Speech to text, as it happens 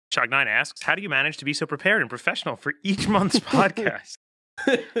Shog9 asks, how do you manage to be so prepared and professional for each month's podcast?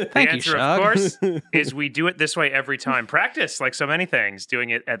 Thank The answer, you, of Shog. course, is we do it this way every time. Practice, like so many things, doing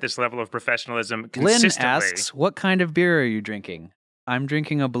it at this level of professionalism Lynn consistently. asks, what kind of beer are you drinking? I'm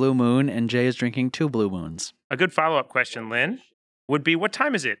drinking a Blue Moon, and Jay is drinking 2 Blue Moons. A good follow-up question, Lynn, would be, what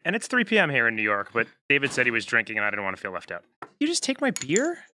time is it? And it's 3 p.m. here in New York, but David said he was drinking, and I didn't want to feel left out. You just take my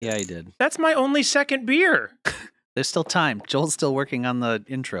beer? Yeah, he did. That's my only second beer. There's still time. Joel's still working on the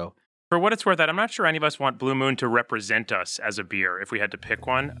intro. For what it's worth, I'm not sure any of us want Blue Moon to represent us as a beer if we had to pick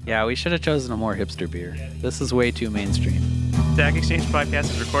one. Yeah, we should have chosen a more hipster beer. This is way too mainstream. Stack Exchange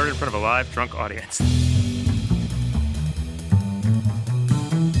Podcast is recorded in front of a live, drunk audience.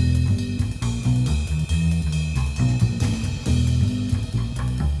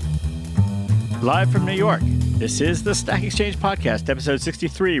 Live from New York, this is the Stack Exchange Podcast, episode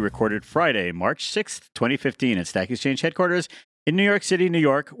 63, recorded Friday, March 6th, 2015 at Stack Exchange headquarters in New York City, New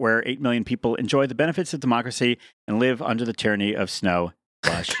York, where 8 million people enjoy the benefits of democracy and live under the tyranny of snow,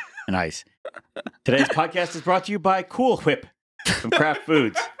 slush, and ice. Today's podcast is brought to you by Cool Whip from Kraft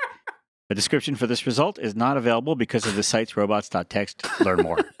Foods. The description for this result is not available because of the site's robots.txt. Learn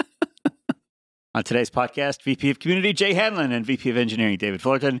more. On today's podcast, VP of Community Jay Hanlon and VP of Engineering David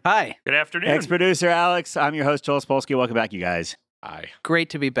Fullerton. Hi. Good afternoon. Ex-producer Alex. I'm your host, Joel Spolsky. Welcome back, you guys. Hi. Great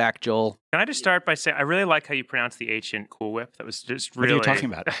to be back, Joel. Can I just start by saying I really like how you pronounce the H in Cool Whip. That was just really... What are you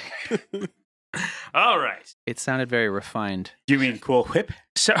talking about? All right. It sounded very refined. Do you mean Cool Whip?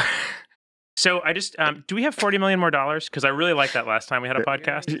 So I just, do we have $40 million more? Because I really liked that last time we had a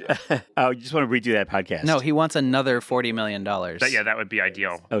podcast. Oh, you just want to redo that podcast? No, he wants another $40 million. That would be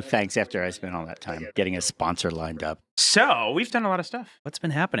ideal. Oh, thanks. After I spent all that time getting a sponsor lined up. So we've done a lot of stuff. What's been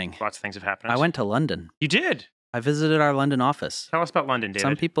happening? Lots of things have happened. I went to London. You did? I visited our London office. Tell us about London, David.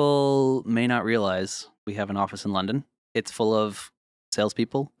 Some people may not realize we have an office in London. It's full of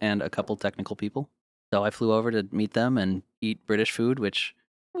salespeople and a couple technical people. So I flew over to meet them and eat British food, which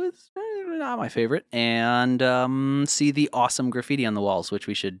was not my favorite, and see the awesome graffiti on the walls, which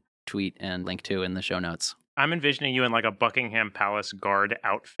we should tweet and link to in the show notes. I'm envisioning you in like a Buckingham Palace guard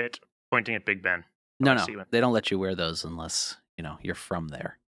outfit pointing at Big Ben. No, they don't let you wear those unless, you're from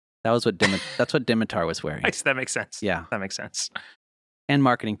there. That was what that's what Dimitar was wearing. That makes sense. Yeah. That makes sense. And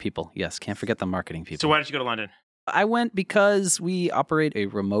marketing people. Yes, can't forget the marketing people. So why did you go to London? I went because we operate a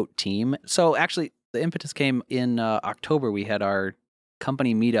remote team. So actually, the impetus came in October. We had our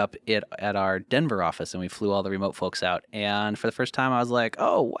company meetup at our Denver office, and we flew all the remote folks out. And for the first time, I was like,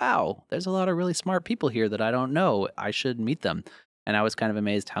 oh, wow, there's a lot of really smart people here that I don't know. I should meet them. And I was kind of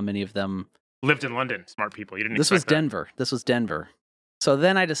amazed how many of them lived in London. Smart people. You didn't This was expect that. Denver. This was Denver. So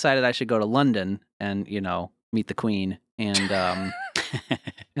then I decided I should go to London and, meet the Queen and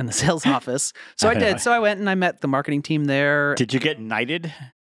in the sales office. So I did. So I went and I met the marketing team there. Did you get knighted?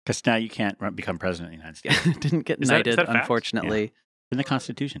 Because now you can't become president of the United States. Didn't get Is that knighted, a fact? unfortunately. Yeah. In the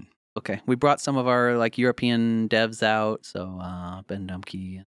Constitution. Okay. We brought some of our European devs out. So Ben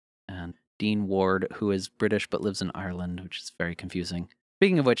Dumke and Dean Ward, who is British but lives in Ireland, which is very confusing.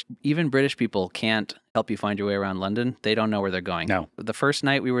 Speaking of which, even British people can't help you find your way around London. They don't know where they're going. No. The first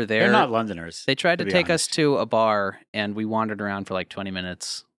night we were there, They're not Londoners. they tried to be take us honest. to a bar, and we wandered around for like 20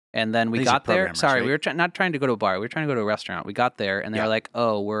 minutes. And then we These are got there. programmers, Sorry, right? we were not trying to go to a bar. We were trying to go to a restaurant. We got there, and they Yeah. were like,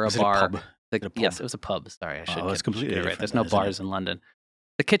 "Oh, we're Was a it bar." a pub? The- a pub? Yes, it was a pub. Sorry, I should Oh, it's completely get it right. different There's then, no isn't bars in London.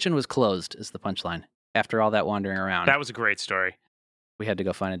 The kitchen was closed. Is the punchline. After all that wandering around, That was a great story. we had to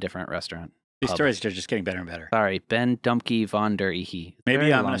go find a different restaurant. These Pub. stories are just getting better and better. Sorry, Ben Dumke von der Ehe. Maybe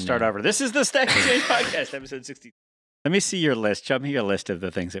Very I'm going long to start name. over. This is the Stack Exchange Podcast, episode 60. Let me see your list. Show me your list of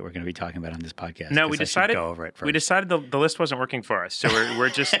the things that we're going to be talking about on this podcast. No, we 'cause I should decided- go over it first. We decided the list wasn't working for us, so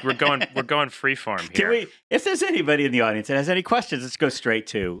we're going freeform Can here. if there's anybody in the audience that has any questions, let's go straight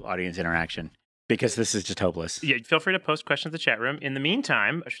to audience interaction because this is just hopeless. Yeah, feel free to post questions in the chat room. In the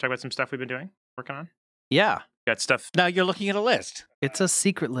meantime, I should talk about some stuff we've been doing, working on. Yeah, Got stuff. Now you're looking at a list. it's a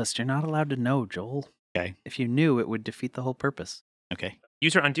secret list. You're not allowed to know, Joel. Okay. If you knew, it would defeat the whole purpose. Okay.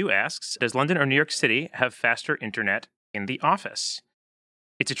 User Undo asks, does London or New York City have faster internet in the office?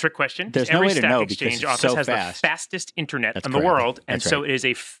 It's a trick question. There's no Every way to Stack know because Exchange it's office so has fast. the fastest internet That's in the correct. world, and That's so right. it is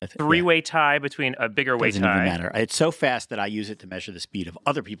a That's- three-way tie between a bigger way Doesn't tie. even matter. It's so fast that I use it to measure the speed of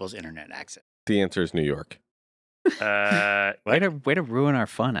other people's internet access. The answer is New York. Way to ruin our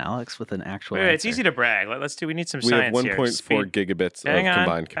fun, Alex, with an actual Wait, it's answer. easy to brag. Let's do. We need some We have science 1.4 here. gigabits Hang of on.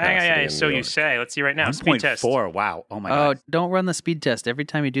 combined capacity. Hang on. in So New you York. say. Let's see right now. Speed test. 1.4. Wow. Oh my Oh, God. don't run the speed test. Every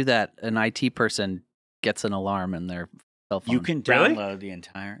time you do that, an IT person gets an alarm in their cell phone. You can Really? download the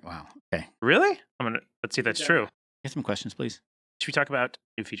entire. Wow. Okay. Really? Let's see if that's true. Get some questions, please. Should we talk about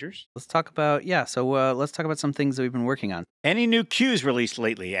new features? Let's talk about, let's talk about some things that we've been working on. Any new cues released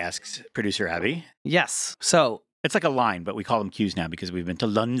lately, asks producer Abby. Yes. So It's like a line, but we call them cues now because we've been to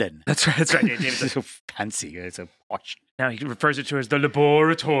London. That's right. It's so fancy. It's a posh. Now he refers it to as the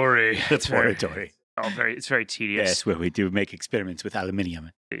laboratory. Laboratory. It's very tedious. Yes, where we do make experiments with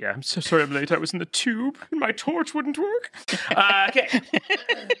aluminium. Yeah, I'm so sorry I'm late. I was in the tube and my torch wouldn't work. Okay.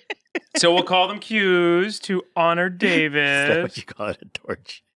 So we'll call them cues to honor David. Is that what you call it, a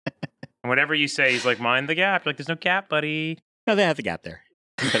torch? And whatever you say, he's like, mind the gap. You're like, there's no gap, buddy. No, they have the gap there.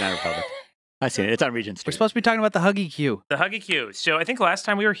 Banana Republic. I've seen it. It's on Regent Street. we're supposed to be talking about the Huggy Cue. The Huggy Cue. So I think last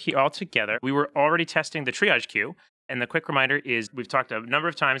time we were all together, we were already testing the triage queue. And the quick reminder is we've talked a number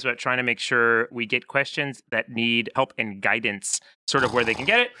of times about trying to make sure we get questions that need help and guidance, sort of where they can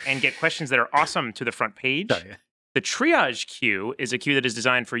get it, and get questions that are awesome to the front page. Sorry. The triage queue is a queue that is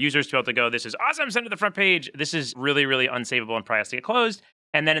designed for users to be able to go, this is awesome, send to the front page. This is really, really unsavable and probably has to get closed.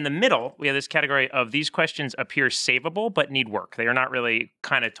 And then in the middle, we have this category of these questions appear savable but need work. They are not really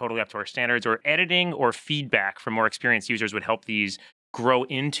kind of totally up to our standards, or editing or feedback from more experienced users would help these grow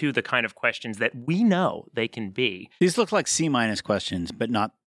into the kind of questions that we know they can be. These look like C- questions, but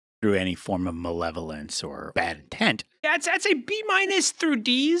not through any form of malevolence or bad intent. Yeah, I'd say B- through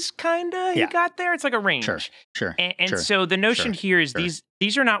D's, kind of. Yeah. You got there. It's like a range. Sure. And sure, so the notion sure, here is sure.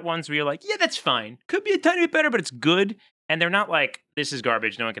 these are not ones where you're like, yeah, that's fine. Could be a tiny bit better, but it's good. And they're not like, this is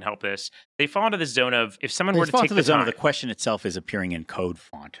garbage, no one can help this. They fall into the zone of, if someone were to take the zone time, of the question itself is appearing in code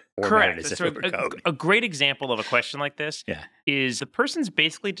font. correct. As So if it were code. a great example of a question like this is the person's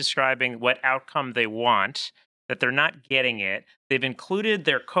basically describing what outcome they want, that they're not getting it. They've included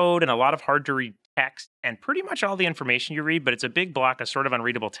their code and a lot of hard to read text and pretty much all the information you read, but it's a big block of sort of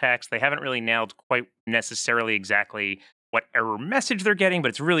unreadable text. They haven't really nailed quite necessarily exactly what error message they're getting, but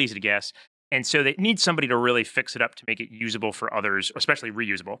it's really easy to guess. And so they need somebody to really fix it up to make it usable for others, especially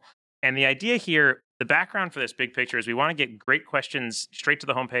reusable. And the idea here, the background for this big picture is we want to get great questions straight to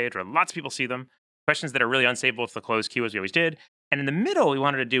the homepage where lots of people see them, questions that are really unsavable to the closed queue as we always did. And in the middle, we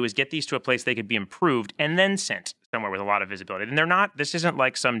wanted to do is get these to a place they could be improved and then sent somewhere with a lot of visibility. And they're not, this isn't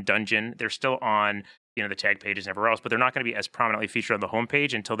like some dungeon. They're still on, the tag pages and everywhere else, but they're not going to be as prominently featured on the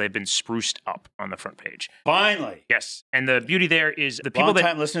homepage until they've been spruced up on the front page. Finally. Yes. And the beauty there is the people that...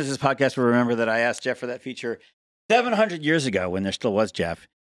 Long-time listeners to this podcast will remember that I asked Jeff for that feature 700 years ago when there still was Jeff.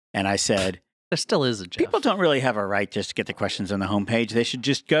 And I said... There still is a Jeff. People don't really have a right just to get the questions on the homepage. They should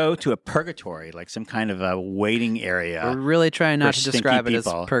just go to a purgatory, like some kind of a waiting area. We're really trying not to stinky describe it as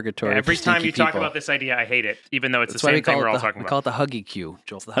people. purgatory. Every for time stinky you talk people. about this idea, I hate it, even though it's That's the why same thing we're all talking we about. call it the Huggy Queue,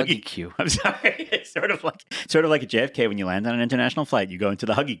 Joel. The Huggy Queue. I'm sorry. It's sort of like at JFK when you land on an international flight, you go into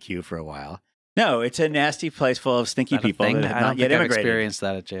the Huggy queue for a while. No, it's a nasty place full of stinky people that have not yet I've immigrated. experienced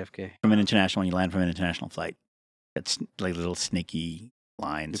that at JFK. From an international, when you land from an international flight, it's like little snaky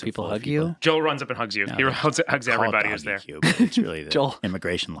lines. Do people full of hug you? Joel runs up and hugs you. No, he they hugs Call everybody it the who's there. Huggy queue, but it's really the Joel.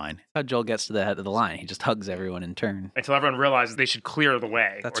 immigration line. That's how Joel gets to the head of the line. He just hugs everyone in turn. Until everyone realizes they should clear the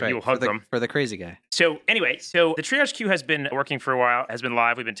way, That's or right. he will hug them. For the crazy guy. So anyway, the triage queue has been working for a while, has been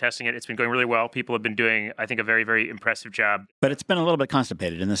live. We've been testing it. It's been going really well. People have been doing, I think, a very, very impressive job. But it's been a little bit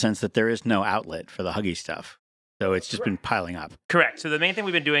constipated in the sense that there is no outlet for the Huggy stuff. So it's just been piling up. Correct. So the main thing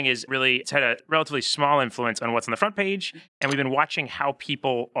we've been doing is really, it's had a relatively small influence on what's on the front page. And we've been watching how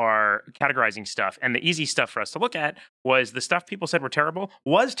people are categorizing stuff. And the easy stuff for us to look at was the stuff people said were terrible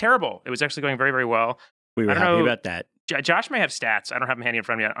was terrible. It was actually going very, very well. We were happy about that. Josh may have stats. I don't have them handy in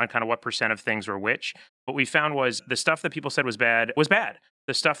front of me on kind of what % of things were which. What we found was the stuff that people said was bad was bad.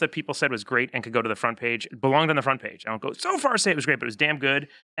 The stuff that people said was great and could go to the front page belonged on the front page. I don't go so far as say it was great, but it was damn good.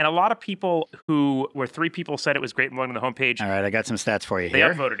 And a lot of people where 3 people said it was great and belonged on the homepage. All right, I got some stats for you They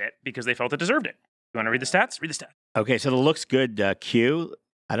here. upvoted it because they felt it deserved it. You want to read the stats? Read the stats. Okay, so the looks good queue.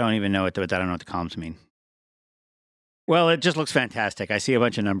 I don't even know I don't know what the columns mean. Well, it just looks fantastic. I see a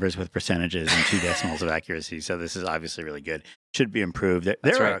bunch of numbers with percentages and 2 decimals of accuracy, so this is obviously really good. Should be improved.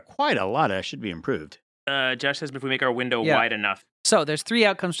 There are quite a lot of should be improved. Josh says if we make our window wide enough. So there's 3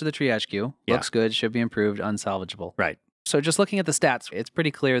 outcomes to the triage queue. Yeah. Looks good, should be improved, unsalvageable. Right. So just looking at the stats, it's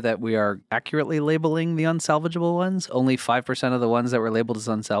pretty clear that we are accurately labeling the unsalvageable ones. Only 5% of the ones that were labeled as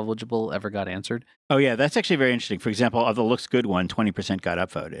unsalvageable ever got answered. Oh, yeah, that's actually very interesting. For example, of the looks good one, 20% got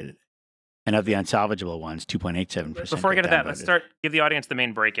upvoted. And of the unsalvageable ones, 2.87%. Before I get to that, downvoted. let's give the audience the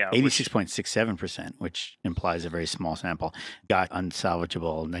main breakout. 86.67%, which implies a very small sample, got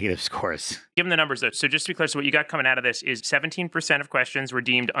unsalvageable negative scores. Give them the numbers, though. So just to be clear, so what you got coming out of this is 17% of questions were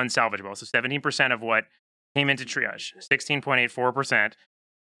deemed unsalvageable. So 17% of what came into triage, 16.84%.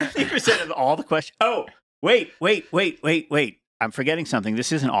 50% of all the questions. Oh, wait. I'm forgetting something.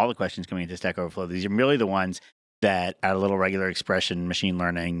 This isn't all the questions coming into Stack Overflow. These are merely the ones that a little regular expression, machine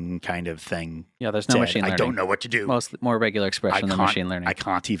learning kind of thing. Yeah, there's no machine learning. I don't know what to do. More regular expression than machine learning. I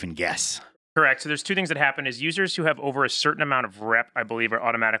can't even guess. Correct. So there's two things that happen is users who have over a certain amount of rep, I believe, are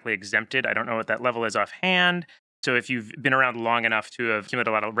automatically exempted. I don't know what that level is offhand. So if you've been around long enough to have accumulated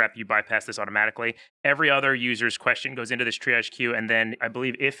a lot of rep, you bypass this automatically. Every other user's question goes into this triage queue. And then I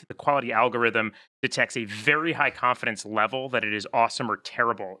believe if the quality algorithm detects a very high confidence level that it is awesome or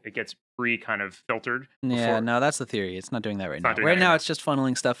terrible, it gets kind of filtered. Yeah, no, that's the theory. It's not doing that right now. Right now, it's just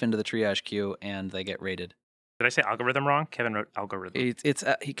funneling stuff into the triage queue and they get rated. Did I say algorithm wrong? Kevin wrote algorithm.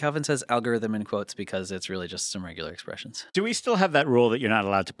 Kevin says algorithm in quotes because it's really just some regular expressions. Do we still have that rule that you're not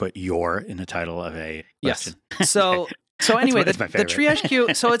allowed to put "your" in the title of a question? Yes. So anyway, the triage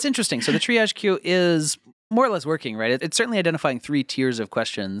queue. So it's interesting. So the triage queue is more or less working, right? It's certainly identifying 3 tiers of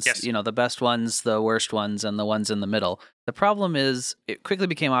questions. Yes. The best ones, the worst ones, and the ones in the middle. The problem is, it quickly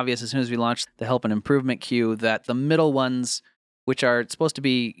became obvious as soon as we launched the help and improvement queue that the middle ones, which are supposed to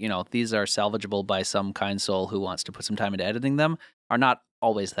be, these are salvageable by some kind soul who wants to put some time into editing them, are not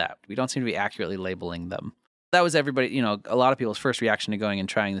always that. We don't seem to be accurately labeling them. That was everybody, a lot of people's first reaction to going and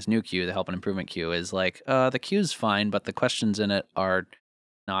trying this new queue, the help and improvement queue, is like, the queue's fine, but the questions in it are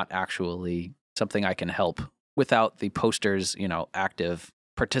not actually something I can help without the poster's, active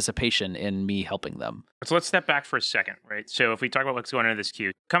participation in me helping them. So let's step back for a second, right? So if we talk about what's going into this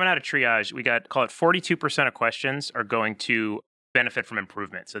queue, coming out of triage, we got, call it 42% of questions are going to benefit from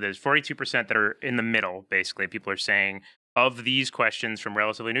improvement. So there's 42% that are in the middle, basically. People are saying, of these questions from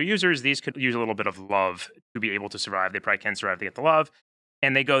relatively new users, these could use a little bit of love to be able to survive. They probably can survive to get the love.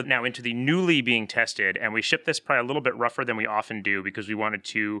 And they go now into the newly being tested, and we ship this probably a little bit rougher than we often do because we wanted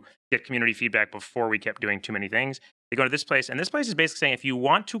to get community feedback before we kept doing too many things. They go to this place, and this place is basically saying if you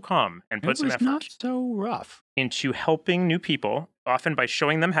want to come and put some effort not so rough into helping new people, often by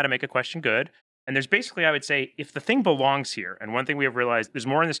showing them how to make a question good. And there's basically, I would say, if the thing belongs here, and one thing we have realized, there's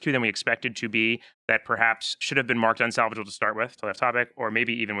more in this queue than we expected to be that perhaps should have been marked unsalvageable to start with, to left topic, or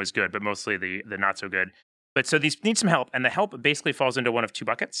maybe even was good, but mostly the not so good. But so these need some help, and the help basically falls into one of 2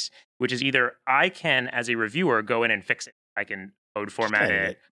 buckets, which is either I can, as a reviewer, go in and fix it. I can code format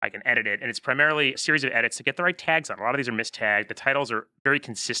it, I can edit it, and it's primarily a series of edits to get the right tags on. A lot of these are mistagged. The titles are very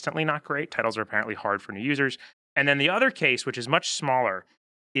consistently not great. Titles are apparently hard for new users. And then the other case, which is much smaller,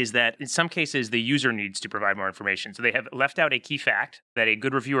 is that in some cases, the user needs to provide more information. So they have left out a key fact that a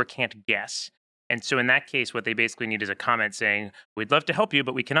good reviewer can't guess. And so in that case, what they basically need is a comment saying, we'd love to help you,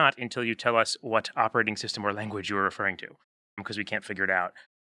 but we cannot until you tell us what operating system or language you are referring to, because we can't figure it out.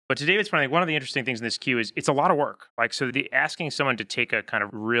 But to David's point, one of the interesting things in this queue is it's a lot of work. So asking someone to take a kind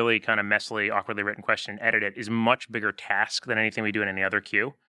of really kind of messily, awkwardly written question and edit it is a much bigger task than anything we do in any other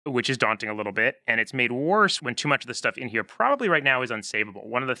queue, which is daunting a little bit. And it's made worse when too much of the stuff in here probably right now is unsavable.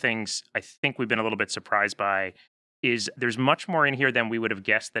 One of the things I think we've been a little bit surprised by is there's much more in here than we would have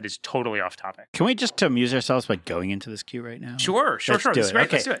guessed that is totally off topic. Can we just amuse ourselves by going into this queue right now? Sure. This is great.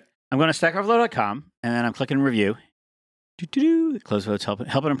 Okay. Let's do it. I'm going to stackoverflow.com, and then I'm clicking review. Close votes, help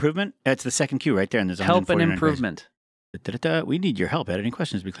and improvement. It's the second queue right there. And there's help and improvement. We need your help editing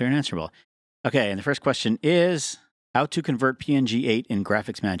questions to be clear and answerable. Okay, and the first question is how to convert PNG 8 in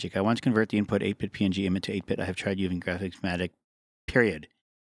Graphics Magic. I want to convert the input 8-bit PNG image to 8-bit. I have tried using Graphics Magic, period.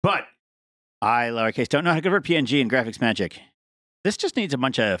 But I, lowercase, don't know how to convert PNG in Graphics Magic. This just needs a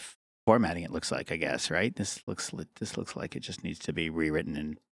bunch of formatting, it looks like, I guess, right? This looks like it just needs to be rewritten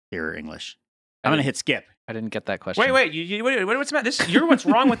in clearer English. I'm going to hit skip. I didn't get that question. Wait, what's the matter? You're what's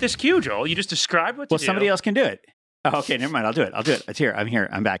wrong with this queue, Joel. You just described what to do. Well, somebody else can do it. Oh, okay, never mind. I'll do it. It's here. I'm here.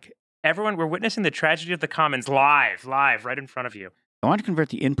 I'm back. Everyone, we're witnessing the tragedy of the commons live, right in front of you. I want to convert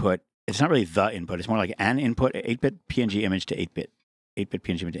the input. It's not really the input. It's more like an input, 8-bit PNG image to 8-bit. 8-bit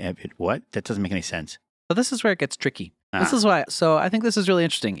PNG image to 8-bit. What? That doesn't make any sense. So this is where it gets tricky. This is why. So I think this is really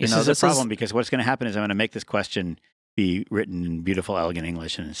interesting. This is a problem because what's going to happen is I'm going to make this question be written in beautiful, elegant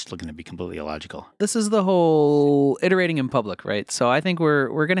English, and it's still going to be completely illogical. This is the whole iterating in public, right? So I think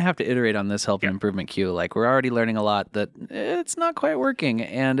we're going to have to iterate on this help and improvement queue. Like, we're already learning a lot that it's not quite working,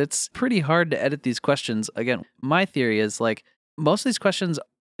 and it's pretty hard to edit these questions. Again, my theory is like most of these questions,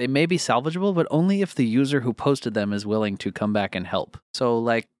 they may be salvageable, but only if the user who posted them is willing to come back and help. So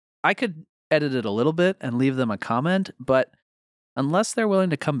like I could edit it a little bit and leave them a comment, but unless they're willing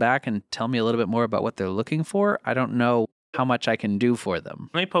to come back and tell me a little bit more about what they're looking for, I don't know how much I can do for them.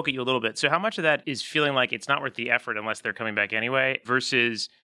 Let me poke at you a little bit. So how much of that is feeling like it's not worth the effort unless they're coming back anyway, versus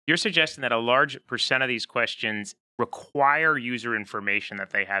you're suggesting that a large percent of these questions require user information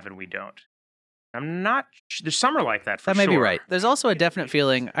that they have and we don't? I'm not. There's some are like that. For That may be right. There's also a definite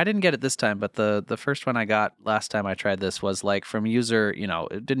feeling. I didn't get it this time, but the first one I got last time I tried this was like from user.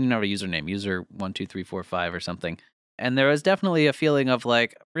 It didn't even have a username. User 12345 or something. And there was definitely a feeling of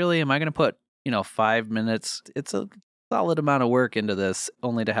like, really, am I going to put 5 minutes? It's a solid amount of work into this,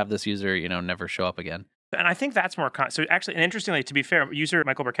 only to have this user never show up again. And I think that's more so actually, and interestingly, to be fair, user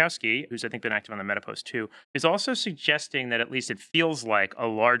Michael Burkowski, who's I think been active on the MetaPost too, is also suggesting that at least it feels like a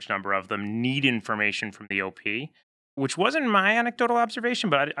large number of them need information from the OP, which wasn't my anecdotal observation,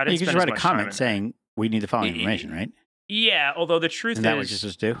 but I didn't. You could just write a comment saying we need the following information, right? Yeah, although the truth is, that what you're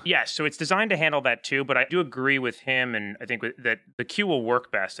supposed to do? Yeah, so it's designed to handle that too, but I do agree with him, and I think that the queue will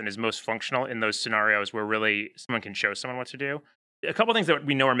work best and is most functional in those scenarios where really someone can show someone what to do. A couple of things that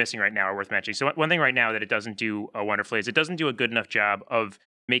we know are missing right now are worth mentioning. So one thing right now that it doesn't do wonderfully is it doesn't do a good enough job of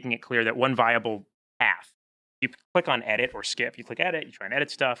making it clear that one viable path. You click on edit or skip, you click edit, you try and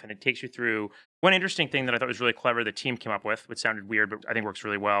edit stuff, and it takes you through. One interesting thing that I thought was really clever the team came up with, which sounded weird, but I think works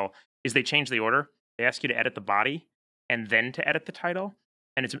really well, is they changed the order. They ask you to edit the body and then to edit the title.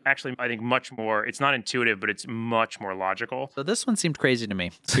 And it's actually, I think, much more, it's not intuitive, but it's much more logical. So this one seemed crazy to me.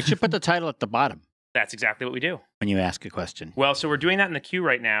 We should put the title at the bottom. That's exactly what we do. When you ask a question. Well, so we're doing that in the queue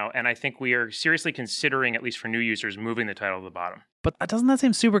right now, and I think we are seriously considering, at least for new users, moving the title to the bottom. But doesn't that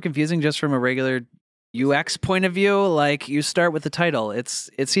seem super confusing just from a regular UX point of view? Like, you start with the title. It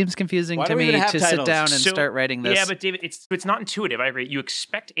seems confusing to me to sit down and start writing this. Yeah, but David, it's not intuitive. I agree. You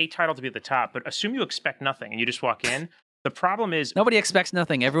expect a title to be at the top, but assume you expect nothing, and you just walk in. The problem is... Nobody expects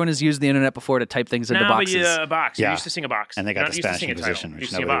nothing. Everyone has used the internet before to type things into boxes. A box. Yeah. You're used to seeing a box. And they got the Spanish Inquisition,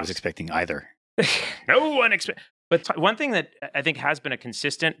 which nobody was expecting either. No one expects. But one thing that I think has been a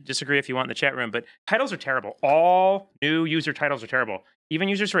consistent, disagree if you want in the chat room, but titles are terrible. All new user titles are terrible. Even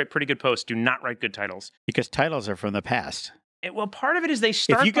users who write pretty good posts do not write good titles. Because titles are from the past. Well, part of it is they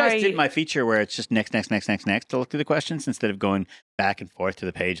start. If you guys did my feature where it's just next to look through the questions instead of going back and forth to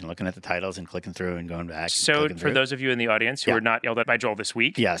the page and looking at the titles and clicking through and going back. So for those of you in the audience who were not yelled at by Joel this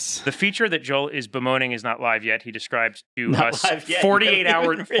week, yes, the feature that Joel is bemoaning is not live yet. He described to us 48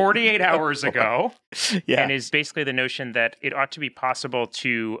 hours ago, and is basically the notion that it ought to be possible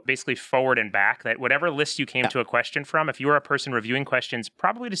to basically forward and back, that whatever list you came to a question from, if you are a person reviewing questions,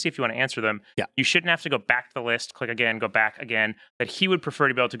 probably to see if you want to answer them, you shouldn't have to go back to the list, click again, go back again, that he would prefer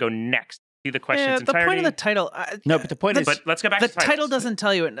to be able to go next, see the question's the entirety. Point of the title... no, but the point is... But let's go back to the title doesn't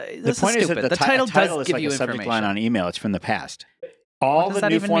tell you... The point is that the title does give you a subject line on email. It's from the past. All the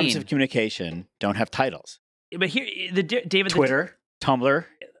new forms of communication don't have titles. But here, David... Twitter, Tumblr...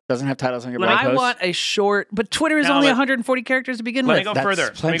 doesn't have titles on your blog post. I want a short... But Twitter is only 140 characters to begin with. Let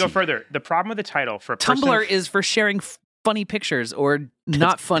me go further. The problem with the title for a person... Tumblr is for sharing funny pictures or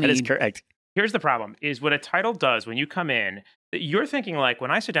not funny. That is correct. Here's the problem, is what a title does when you come in, you're thinking like,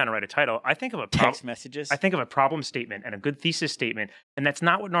 when I sit down and write a title, I think of a text messages. I think of a problem statement and a good thesis statement, and that's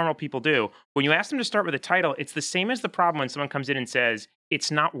not what normal people do. When you ask them to start with a title, it's the same as the problem when someone comes in and says, it's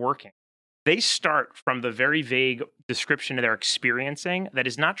not working. They start from the very vague description they're experiencing that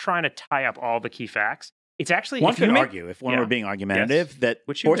is not trying to tie up all the key facts. It's actually... One could argue, if one were being argumentative, that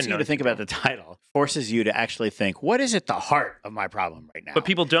forcing you to think about the title forces you to actually think, what is at the heart of my problem right now? But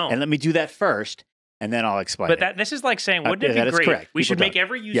people don't. And let me do that first, and then I'll explain But this is like saying, wouldn't it be great? Correct. We should make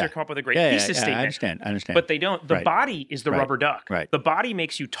every user come up with a great thesis statement. I understand. But they don't. The body is the rubber duck. Right. The body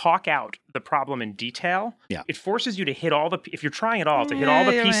makes you talk out the problem in detail. Yeah. It forces you to hit all the... If you're trying at all, to hit all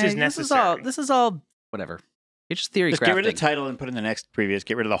the pieces necessary. This is all... Whatever. It's just theory crafting. Just get rid of the title and put in the next previous.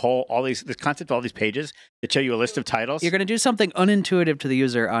 Get rid of the concept of all these pages that show you a list of titles. You're going to do something unintuitive to the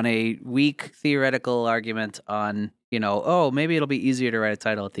user on a weak theoretical argument on, maybe it'll be easier to write a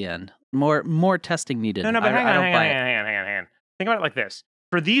title at the end. More testing needed. No, but hang on. Think about it like this.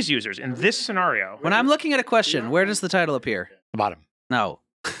 For these users, in this scenario... When I'm looking at a question, where does the title appear? The bottom. No.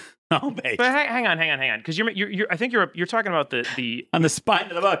 Page. But hang on, because I think you're talking about the on the spine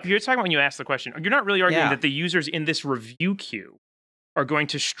of the book. You're talking about when you ask the question. You're not really arguing that the users in this review queue are going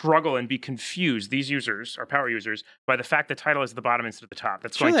to struggle and be confused. These users are power users by the fact the title is at the bottom instead of the top.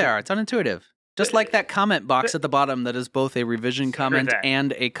 That's sure they are. It's unintuitive. Just like that comment box at the bottom that is both a revision comment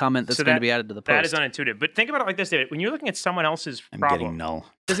and a comment that's going to be added to the post. That is unintuitive. But think about it like this, David. When you're looking at someone else's problem, getting null.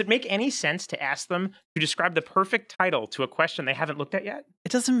 Does it make any sense to ask them to describe the perfect title to a question they haven't looked at yet?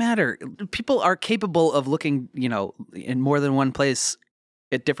 It doesn't matter. People are capable of looking, in more than one place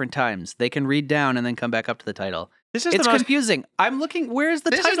at different times. They can read down and then come back up to the title. This is It's the most confusing. I'm looking. Where's the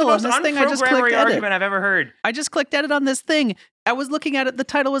This is title the on most this thing? I just clicked unprogrammery edit. argument I've ever heard. I just clicked edit on this thing. I was looking at it. The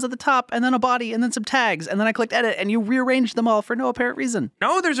title was at the top, and then a body, and then some tags, and then I clicked edit, and you rearranged them all for no apparent reason.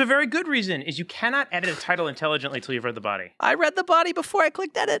 No, there's a very good reason. Is you cannot edit a title intelligently until you've read the body. I read the body before I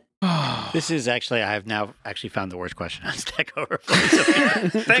clicked edit. This is actually, I have now actually found the worst question on Stack Overflow.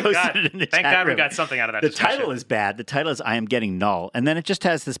 Thank God. Thank God we got something out of that discussion. The title is bad. The title is I am getting null. And then it just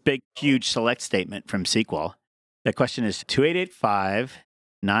has this big, huge select statement from SQL. The question is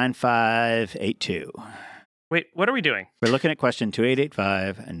 2885-9582. Wait, what are we doing? We're looking at question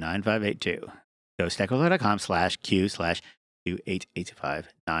 2885 and 9582. Go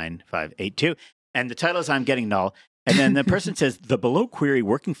stackoverflow.com/Q/2885-9582. And the title is I'm getting null. And then the person says, the below query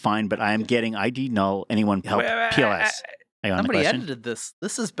working fine, but I am getting ID null. Anyone help PLS? Somebody edited this.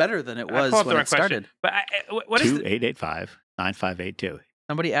 This is better than it was when it started. But what is 2885-9582.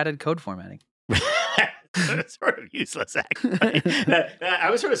 Somebody added code formatting. That's sort of useless, actually. I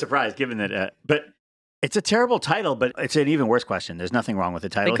was sort of surprised given that, but it's a terrible title, but it's an even worse question. There's nothing wrong with the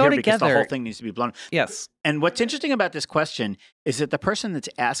title here because the whole thing needs to be blown. Yes. And what's interesting about this question is that the person that's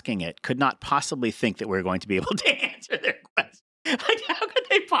asking it could not possibly think that we're going to be able to answer their question. Like, how could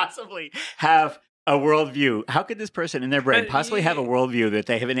they possibly have a worldview? How could this person in their brain possibly have a worldview that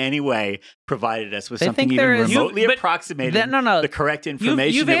they have in any way provided us with something even remotely approximating the correct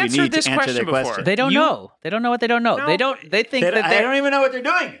information that we need to answer their question? They don't know. They don't know what they don't know. No. They think that they don't even know what they're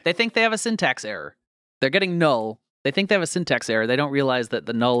doing. They think they have a syntax error. They're getting null. They think they have a syntax error. They don't realize that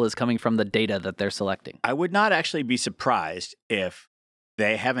the null is coming from the data that they're selecting. I would not actually be surprised if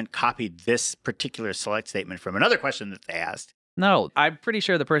they haven't copied this particular select statement from another question that they asked. No, I'm pretty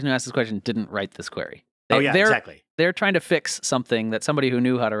sure the person who asked this question didn't write this query. Exactly. They're trying to fix something that somebody who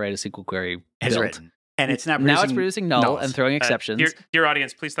knew how to write a SQL query has built. written. And it's not now it's producing null nulls. and throwing exceptions. Dear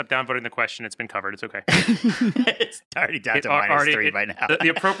audience, please stop downvoting the question. It's been covered. It's okay. It's already down to -3 by now. The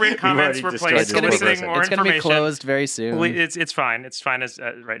appropriate comments were placed. It's going to be closed very soon. It's fine. It's fine as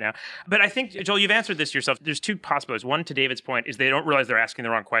right now. But I think, Joel, you've answered this yourself. There's two possibilities. One, to David's point, is they don't realize they're asking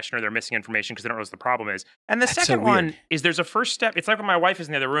the wrong question or they're missing information because they don't realize the problem is. And the second one is there's a first step. It's like when my wife is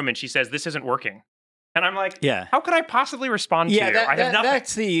in the other room and she says, this isn't working. And I'm like, how could I possibly respond to you? I have nothing.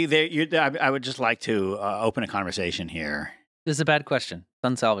 That's I would just like to open a conversation here. This is a bad question.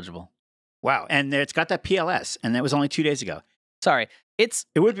 It's unsalvageable. Wow. And it's got that PLS, and that was only 2 days ago. Sorry. It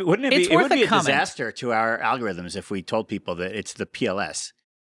would be a disaster to our algorithms if we told people that it's the PLS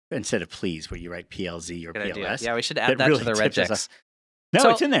instead of please, where you write PLZ or Good PLS. Idea. Yeah, we should add that to the regex.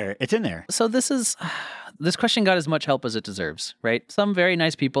 No, it's in there. It's in there. So this question got as much help as it deserves, right? Some very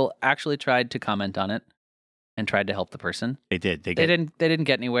nice people actually tried to comment on it and tried to help the person. They did. They didn't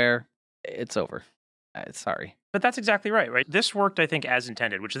get anywhere. It's over. Sorry. But that's exactly right? This worked, I think, as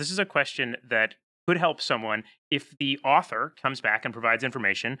intended, which this is a question that could help someone if the author comes back and provides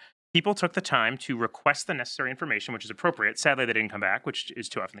information. People took the time to request the necessary information, which is appropriate. Sadly, they didn't come back, which is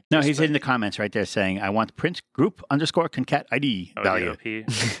too often the case. No, he's in the comments right there saying, I want print group_concat ID value.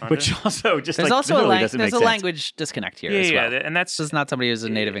 Which also just there's like there's a language disconnect here as well. And this is not somebody who's a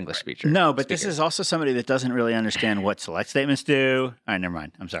native English speaker. No, but this is also somebody that doesn't really understand what select statements do. All right, never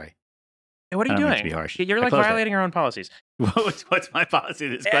mind. I'm sorry. What are you doing? To be harsh. You're like violating your own policies. What's my policy?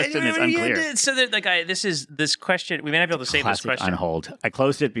 This question is unclear. So that this question, we may not be able to save this question. On hold. I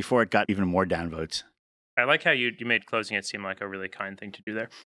closed it before it got even more downvotes. I like how you made closing it seem like a really kind thing to do there.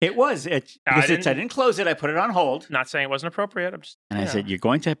 It was. I didn't close it. I put it on hold. Not saying it wasn't appropriate. I said, you're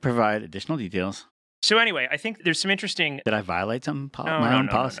going to provide additional details. So anyway, I think there's some interesting. Did I violate my own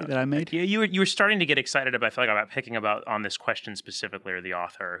policy that I made? Yeah, you were starting to get excited about picking about on this question specifically, or the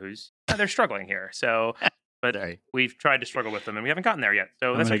author who's they're struggling here. So, but we've tried to struggle with them and we haven't gotten there yet.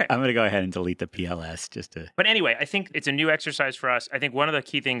 So that's okay. I'm going to go ahead and delete the PLS just to. But anyway, I think it's a new exercise for us. I think one of the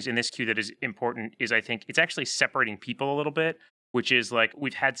key things in this queue that is important is I think it's actually separating people a little bit, which is like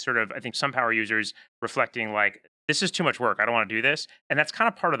we've had sort of some power users reflecting like, this is too much work. I don't want to do this. And that's kind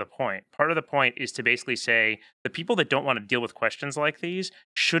of part of the point. Part of the point is to basically say the people that don't want to deal with questions like these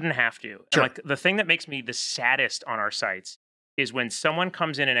shouldn't have to. Sure. And like the thing that makes me the saddest on our sites is when someone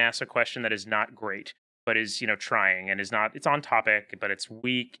comes in and asks a question that is not great, but is, trying and it's on topic, but it's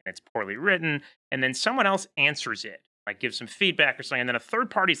weak and it's poorly written. And then someone else answers it, like gives some feedback or something. And then a third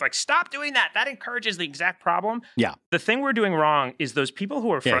party is like, stop doing that. That encourages the exact problem. Yeah. The thing we're doing wrong is those people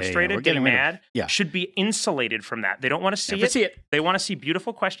who are frustrated, getting mad, should be insulated from that. They don't want to see it. They want to see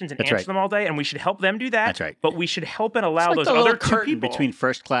beautiful questions and answer them all day. And we should help them do that. That's right. But we should help and allow those the other two people between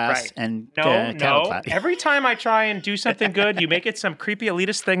first class and cattle class. Every time I try and do something good, you make it some creepy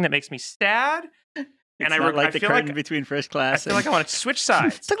elitist thing that makes me sad. And I feel the curtain between first class. I feel like I want to switch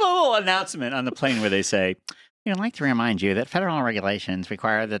sides. It's like a little announcement on the plane where they say, We'd like to remind you that federal regulations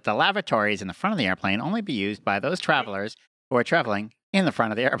require that the lavatories in the front of the airplane only be used by those travelers who are traveling in the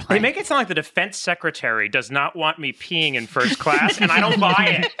front of the airplane. They make it sound like the defense secretary does not want me peeing in first class, and I don't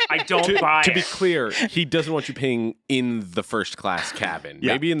buy it. I don't buy it. To be clear, he doesn't want you peeing in the first class cabin.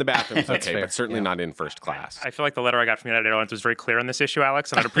 Yeah. Maybe in the bathroom, it's okay, fair. but certainly not in first class. I feel like the letter I got from United Airlines was very clear on this issue,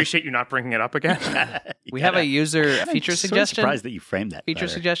 Alex, and I'd appreciate you not bringing it up again. We have a user feature I'm suggestion. So surprised that you framed that. Feature better.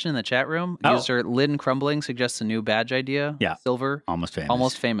 suggestion in the chat room. Oh. User Lynn Crumbling suggests a new badge idea. Yeah. Silver. Almost famous.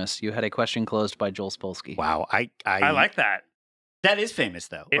 Almost famous. You had a question closed by Joel Spolsky. Wow. I like that. That is famous,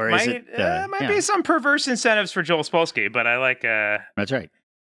 though. It or might, is it? might be some perverse incentives for Joel Spolsky, but I like... That's right.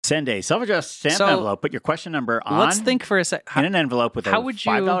 Send a self-addressed stamped So, envelope. Put your question number on Let's think for a sec. in an envelope with a how would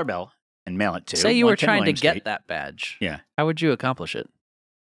you- $5 bill and mail it to. Say you were 110 trying to William get Street. that badge. Yeah. How would you accomplish it?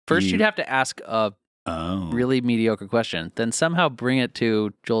 First, You- you'd have to ask a really mediocre question, then somehow bring it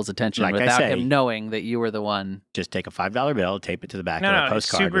to Joel's attention Like I without say- him knowing that you were the one. Just take a $5 bill, tape it to the back No, of no, a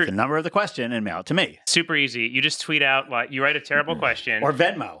postcard super- with the number of the question, and mail it to me. Super easy. You just tweet out, like, you write a terrible question, Or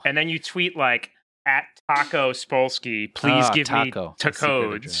Venmo. and then you tweet, like, at Taco Spolsky, please give Taco. me The secret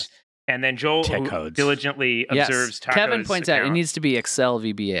codes. address. And then Joel who T-codes. diligently observes Taco's Kevin points out it account. needs to be Excel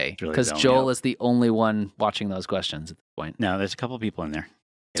VBA Really because don't, Joel yeah. is the only one watching those questions at this point. No, there's a couple of people in there.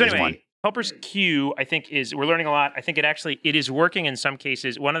 So There's anyway, one. Helper's Q, I think, we're learning a lot. I think it is working in some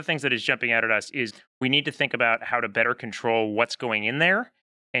cases. One of the things that is jumping out at us is we need to think about how to better control what's going in there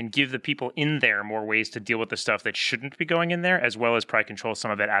and give the people in there more ways to deal with the stuff that shouldn't be going in there, as well as probably control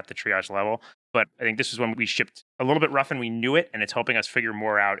some of it at the triage level. But I think this is when we shipped a little bit rough and we knew it, and it's helping us figure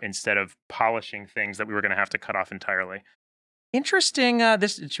more out instead of polishing things that we were going to have to cut off entirely. Interesting.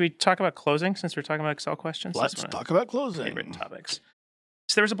 Should we talk about closing since we're talking about Excel questions? Let's That's one of talk about closing. my favorite topics.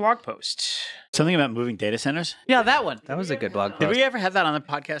 So there was a blog post. Something about moving data centers. Yeah, that one. That was a good blog Did post. we ever have that on the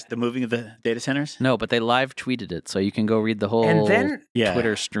podcast, the moving of the data centers? No, but they live tweeted it, so you can go read the whole And then Yeah.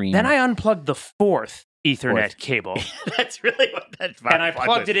 Twitter stream. Then I unplugged the fourth Ethernet Fourth. cable, That's really what that's about. and I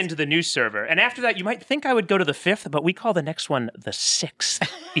plugged it into the news server. And after that, you might think I would go to the fifth, but we call the next one the sixth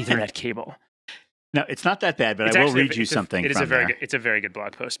Ethernet cable. No, it's not that bad, but It's I will actually- read you it's a- something It is from a very there. good. It's a very good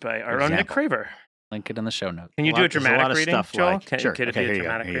blog post by our own Nick Example. Craver. Link it in the show notes. Can you do a There's lot dramatic of reading, stuff Joel? like- Can, sure. could it Okay, be a here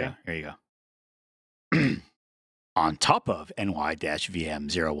dramatic you go. reading? Here you go. On top of NY-VM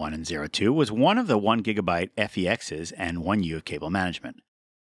 01 and 02 was one of the 1 gigabyte FEXs and 1U of cable management.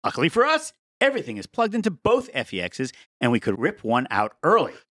 Luckily for us, everything is plugged into both FEXs, and we could rip one out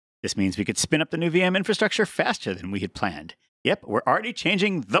early. This means we could spin up the new VM infrastructure faster than we had planned. Yep, we're already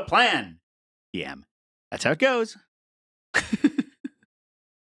changing the plan. VM. That's how it goes.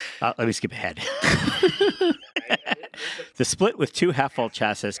 Let me skip ahead. The split with 2 half-full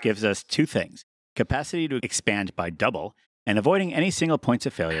chassis gives us 2 things: capacity to expand by double and avoiding any single points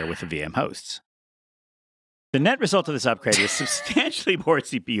of failure with the VM hosts. The net result of this upgrade is substantially more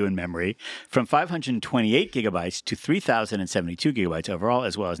CPU and memory, from 528 gigabytes to 3,072 gigabytes overall,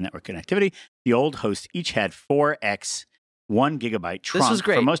 as well as network connectivity. The old hosts each had 4x 1 gigabyte trunk was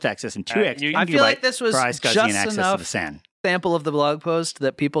great. for most access and 2x You- 1 I feel like gigabyte this was for iSCSI just and access to enough the SAN. sample of the blog post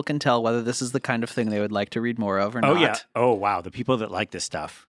that people can tell whether this is the kind of thing they would like to read more of or Oh, not. yeah. Oh, wow. The people that like this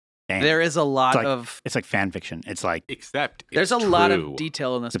stuff. Dang. There is a lot like- of It's like fan fiction. It's like, Except there's it's a lot true. of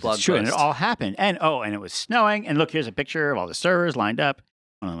detail in this it's blog true. post. And it all happened. And it was snowing. And look, here's a picture of all the servers lined up.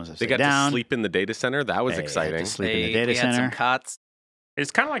 One of them was They upside got down. to sleep in the data center. That was They had to exciting. sleep in the They- data we had some center. cots. It's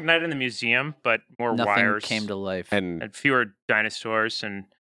kind of like Night in the Museum, but more Nothing wires came to life. And and fewer dinosaurs and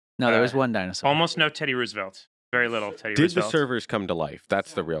No, there was one dinosaur. almost no Teddy Roosevelt. Very little Teddy did Roosevelt. the servers come to life?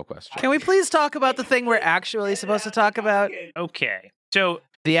 That's the real question. Can we please talk about the thing we're actually supposed to talk about? Okay. So,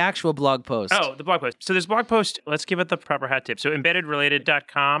 The actual blog post. the blog post. So this blog post, let's give it the proper hat tip. So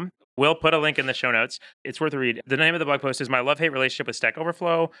embeddedrelated.com. We'll put a link in the show notes. It's worth a read. The name of the blog post is My Love-Hate Relationship with Stack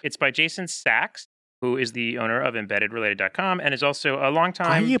Overflow. It's by Jason Sachs, who is the owner of embeddedrelated.com and is also a Why are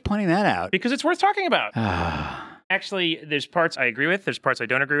longtime... you pointing that out? Because it's worth talking about. Ah. Actually, there's parts I agree with, there's parts I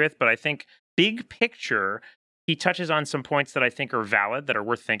don't agree with, but I think big picture, he touches on some points that I think are valid, that are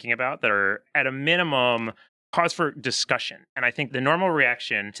worth thinking about, that are at a minimum cause for discussion. And I think the normal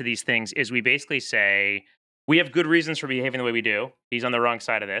reaction to these things is we basically say, we have good reasons for behaving the way we do. He's on the wrong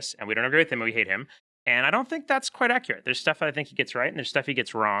side of this, and we don't agree with him, and we hate him. And I don't think that's quite accurate. There's stuff I think he gets right, and there's stuff he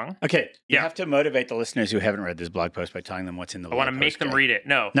gets wrong. Okay, you Yeah. have to motivate the listeners who haven't read this blog post by telling them what's in the I blog want to post, make them Jay. read it.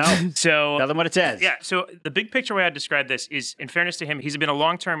 No. No, So tell them what it says. yeah, so the big picture way I'd describe this is, in fairness to him, he's been a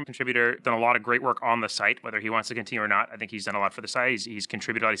long-term contributor, done a lot of great work on the site, whether he wants to continue or not. I think he's done a lot for the site. He's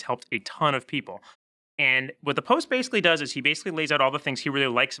contributed a lot. He's helped a ton of people. And what the post basically does is he basically lays out all the things he really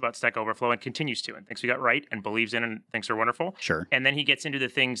likes about Stack Overflow and continues to, and thinks we got right and believes in and thinks are wonderful. Sure. And then he gets into the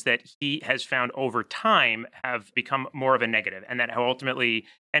things that he has found over time have become more of a negative, and that how ultimately,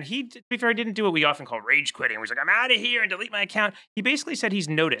 and he, to be fair, didn't do what we often call rage quitting, where he's like, I'm out of here and delete my account. He basically said he's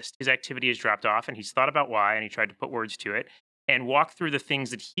noticed his activity has dropped off, and he's thought about why, and he tried to put words to it, and walk through the things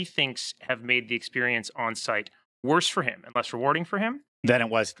that he thinks have made the experience on site worse for him and less rewarding for him Than it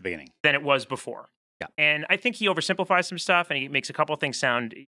was at the beginning. Than it was before. Yeah. And I think he oversimplifies some stuff, and he makes a couple of things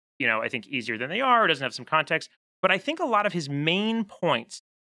sound, I think easier than they are, or doesn't have some context. But I think a lot of his main points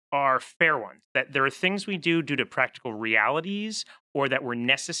are fair ones, that there are things we do due to practical realities or that were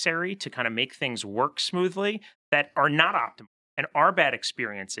necessary to kind of make things work smoothly that are not optimal and are bad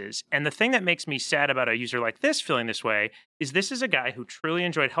experiences. And the thing that makes me sad about a user like this feeling this way is this is a guy who truly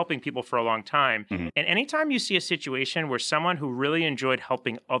enjoyed helping people for a long time. Mm-hmm. And anytime you see a situation where someone who really enjoyed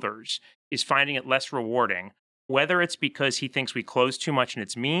helping others is finding it less rewarding, whether it's because he thinks we close too much and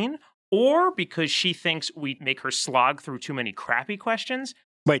it's mean, or because she thinks we make her slog through too many crappy questions.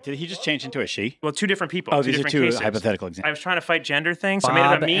 Wait, did he just change into a she? Well, two different people. Oh, two these different are two cases. hypothetical examples. I was trying to fight gender things. Bob I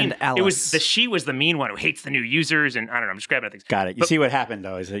made it a mean. and Alice. It was the she was the mean one who hates the new users, and I don't know. I'm just grabbing at things. Got it. You see what happened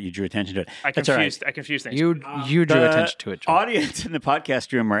though is that you drew attention to it. I confused things. You drew attention to it, Joel. Audience in the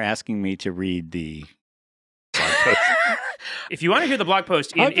podcast room are asking me to read the blog post. If you want to hear the blog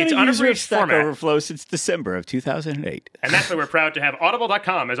post in its unabridged unabridged Stack format, Overflow since December of 2008. And that's why we're proud to have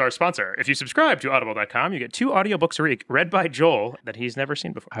Audible.com as our sponsor. If you subscribe to Audible.com, you get 2 audiobooks a week read by Joel that he's never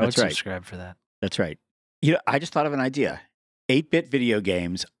seen before. I would subscribe for that. That's right. I just thought of an idea. 8-bit video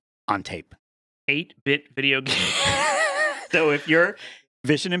games on tape. 8-bit video games. So if you're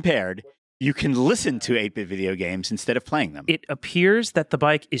vision impaired, you can listen to 8-bit video games instead of playing them. It appears that the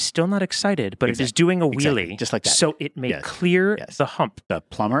bike is still not excited, but it is doing a wheelie. Exactly. Just like that. So it may clear the hump. The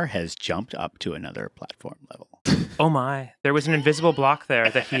plumber has jumped up to another platform level. Oh my. There was an invisible block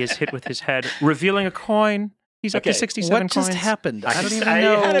there that he has hit with his head, revealing a coin. He's up to 67 What coins. just happened? I don't even I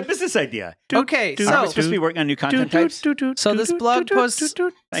know. had a business idea. Okay, Are we supposed to be working on new content types? So this blog post.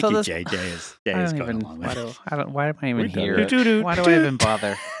 Thank you, Jay. Jay is going along with it. Why am I even here? do. Why do I even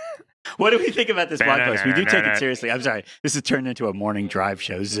bother? What do we think about this blog post? We do take it seriously. I'm sorry. This has turned into a morning drive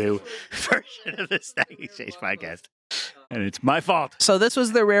show zoo version of the Stack Exchange podcast. And it's my fault. So this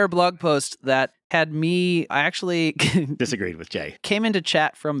was the rare blog post that had me, I actually disagreed with Jay. Came into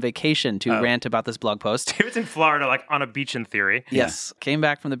chat from vacation to rant about this blog post. David's in Florida, like on a beach in theory. Yes. Yeah. Came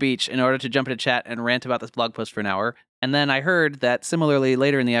back from the beach in order to jump into chat and rant about this blog post for an hour. And then I heard that similarly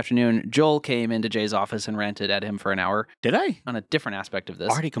later in the afternoon, Joel came into Jay's office and ranted at him for an hour. Did I? On a different aspect of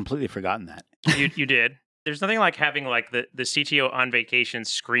this. Already completely forgotten that. You did. There's nothing like having like the CTO on vacation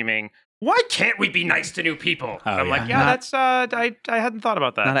screaming, why can't we be nice to new people? Oh, I'm like, that's, I hadn't thought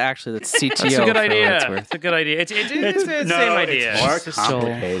about that. Not actually, that's CTO. That's a good idea. It's a good idea. It's the same idea. It's more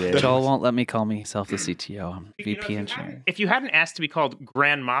complicated. Joel won't let me call myself the CTO. I'm VP engineering. If you hadn't asked to be called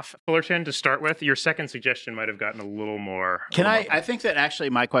Grand Moff Fullerton to start with, your second suggestion might have gotten a little more. I think that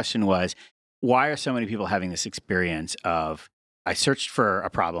actually my question was, why are so many people having this experience of, I searched for a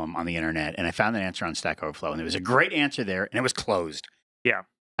problem on the internet and I found an answer on Stack Overflow and there was a great answer there and it was closed. Yeah.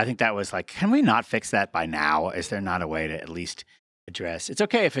 I think that was like, can we not fix that by now? Is there not a way to at least address? It's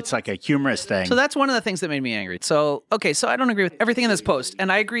okay if it's like a humorous thing. So that's one of the things that made me angry. So I don't agree with everything in this post.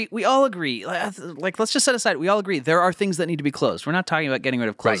 And I agree, we all agree. Like, let's just set aside, we all agree there are things that need to be closed. We're not talking about getting rid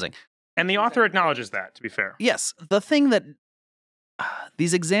of closing. Right. And the author acknowledges that, to be fair. Yes. The thing that,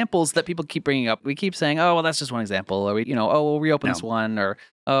 these examples that people keep bringing up, we keep saying, oh, well, that's just one example. Or, we'll reopen this one. Or,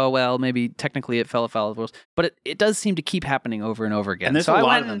 oh, well, maybe technically it fell afoul of the rules. But it does seem to keep happening over and over again. And there's a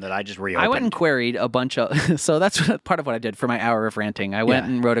lot of them that I just reopened. I went and queried a bunch of, so that's part of what I did for my hour of ranting. I went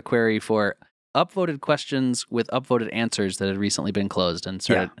and wrote a query for upvoted questions with upvoted answers that had recently been closed and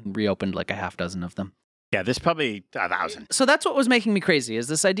started and reopened like a half dozen of them. Yeah, there's probably 1,000. So that's what was making me crazy, is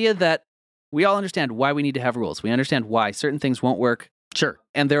this idea that we all understand why we need to have rules. We understand why certain things won't work. Sure.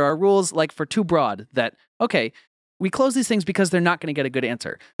 And there are rules like for too broad that, okay, we close these things because they're not going to get a good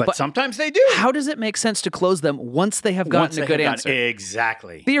answer. But sometimes they do. How does it make sense to close them once they have gotten a good answer?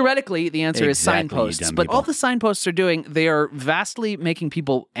 Exactly. Theoretically, the answer is signposts. But all the signposts are doing, they are vastly making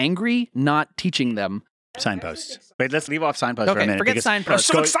people angry, not teaching them. Signposts. Wait, let's leave off signposts for a minute. Forget signposts.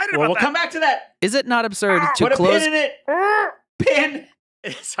 I'm so excited about that. We'll come back to that. Is it not absurd to put close? Put a pin in it. Pin.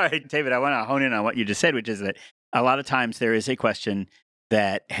 Sorry, David, I want to hone in on what you just said, which is that a lot of times there is a question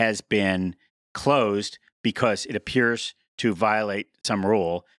that has been closed because it appears to violate some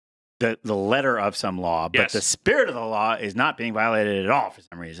rule. the letter of some law, but the spirit of the law is not being violated at all for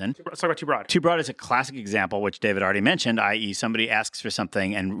some reason. Let's talk about too broad. Too broad is a classic example, which David already mentioned, i.e. somebody asks for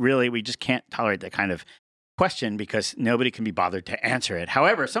something, and really we just can't tolerate that kind of question because nobody can be bothered to answer it.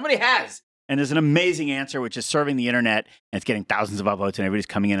 However, somebody has, and there's an amazing answer, which is serving the internet, and it's getting thousands of upvotes, and everybody's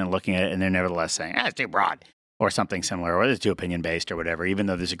coming in and looking at it, and they're nevertheless saying, it's too broad, or something similar, or it's too opinion-based or whatever, even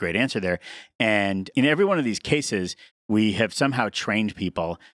though there's a great answer there. And in every one of these cases, we have somehow trained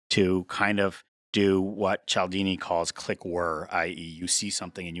people to kind of do what Cialdini calls click whir, i.e. you see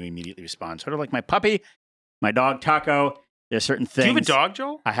something and you immediately respond. Sort of like my puppy, my dog Taco. There's certain things. Do you have a dog,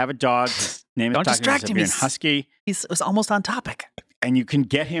 Joel? I have a dog. His name is Don't Taco. distract him. He's husky. He's almost on topic. And you can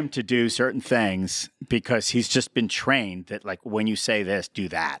get him to do certain things because he's just been trained that, like, when you say this, do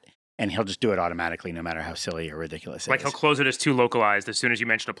that. And he'll just do it automatically, no matter how silly or ridiculous it is. Like he'll close it as too localized as soon as you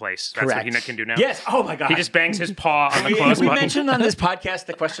mention a place. That's Correct. what he can do now. Yes. Oh, my God. He just bangs his paw on the close we button. mentioned on this podcast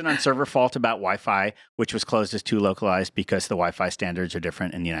the question on server fault about Wi-Fi, which was closed as too localized because the Wi-Fi standards are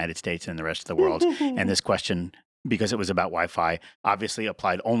different in the United States and the rest of the world. And this question, because it was about Wi-Fi, obviously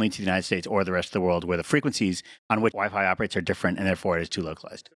applied only to the United States or the rest of the world, where the frequencies on which Wi-Fi operates are different, and therefore it is too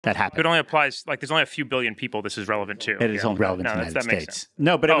localized. That happened. It only applies, like, there's only a few billion people this is relevant to. It is only relevant to the United States.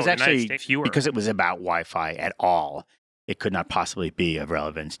 No, but it was actually, because it was about Wi-Fi at all, it could not possibly be of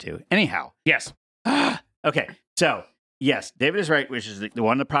relevance to. Anyhow. Yes. Okay. So, yes, David is right, which is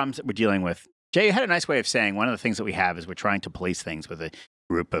one of the problems that we're dealing with. Jay, you had a nice way of saying one of the things that we have is we're trying to police things with a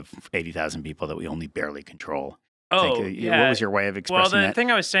group of 80,000 people that we only barely control. Oh, yeah. What was your way of expressing that? Well, the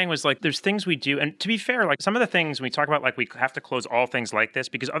thing I was saying was, like, there's things we do. And to be fair, like, some of the things we talk about, like, we have to close all things like this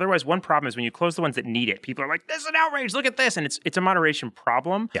because otherwise one problem is when you close the ones that need it, people are like, this is an outrage, look at this. And it's a moderation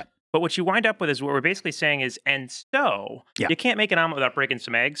problem. Yeah. But what you wind up with is what we're basically saying is, and so you can't make an omelet without breaking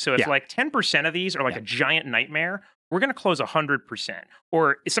some eggs. So if like 10% of these are like a giant nightmare, we're going to close 100%.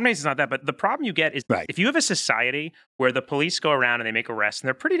 Or sometimes it's not that, but the problem you get is if you have a society where the police go around and they make arrests and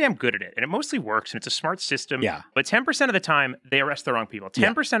they're pretty damn good at it, and it mostly works and it's a smart system, but 10% of the time they arrest the wrong people.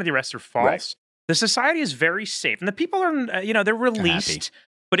 10% of the arrests are false. Right. The society is very safe and the people are, they're released.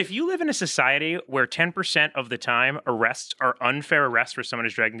 But if you live in a society where 10% of the time arrests are unfair arrests where someone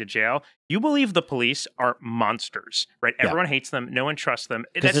is dragged into jail, you believe the police are monsters, right? Everyone hates them. No one trusts them.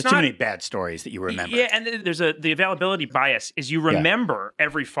 Because there's too many bad stories that you remember. Yeah, and there's the availability bias is you remember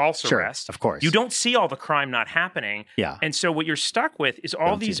every false arrest. Of course. You don't see all the crime not happening. Yeah. And so what you're stuck with is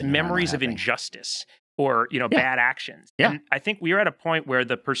all these memories of injustice or, bad actions. Yeah. And I think we are at a point where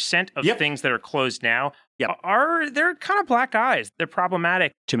the percent of things that are closed now they're kind of black eyes. They're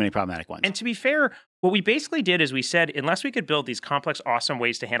problematic. Too many problematic ones. And to be fair, what we basically did is we said, unless we could build these complex, awesome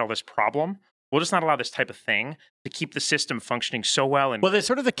ways to handle this problem, we'll just not allow this type of thing to keep the system functioning so well. And well, there's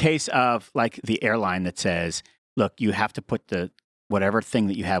sort of the case of like the airline that says, look, you have to put the whatever thing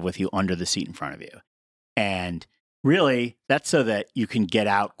that you have with you under the seat in front of you. And really, that's so that you can get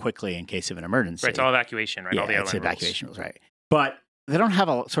out quickly in case of an emergency. Right, it's all evacuation, right? Yeah, all the it's airline evacuation rules, right? But they don't have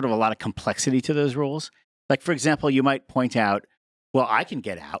a lot of complexity to those rules. Like, for example, you might point out, well, I can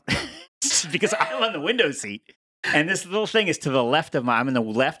get out because I'm on the window seat. And this little thing is to the left of I'm in the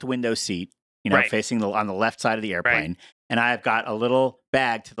left window seat, facing on the left side of the airplane. Right. And I've got a little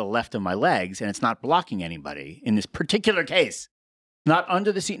bag to the left of my legs, and it's not blocking anybody in this particular case. Not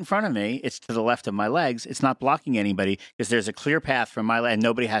under the seat in front of me. It's to the left of my legs. It's not blocking anybody because there's a clear path from my leg and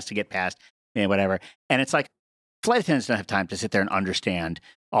nobody has to get past whatever. And it's like flight attendants don't have time to sit there and understand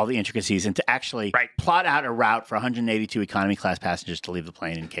all the intricacies and to actually plot out a route for 182 economy class passengers to leave the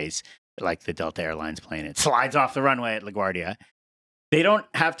plane in case, like the Delta Airlines plane, it slides off the runway at LaGuardia. They don't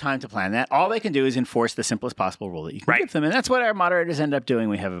have time to plan that. All they can do is enforce the simplest possible rule that you can give them. And that's what our moderators end up doing.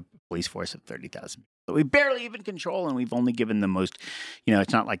 We have a police force of 30,000 that we barely even control, and we've only given them most,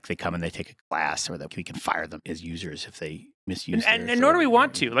 it's not like they come and they take a class or that we can fire them as users if they misuse and nor do we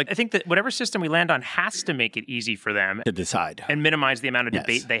want to. Like, I think that whatever system we land on has to make it easy for them to decide and minimize the amount of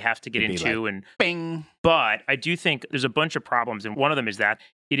debate they have to get into. Like, and bing. But I do think there's a bunch of problems, and one of them is that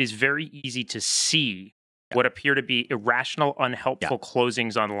it is very easy to see what appear to be irrational, unhelpful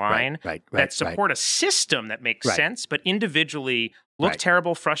closings online that support a system that makes sense, but individually look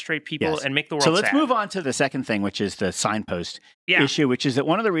terrible, frustrate people, and make the world sad. So let's move on to the second thing, which is the signpost issue, which is that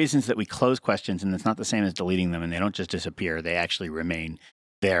one of the reasons that we close questions, and it's not the same as deleting them, and they don't just disappear, they actually remain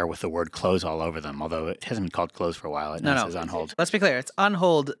there with the word close all over them, although it hasn't been called close for a while. It now says on hold. Let's be clear. It's on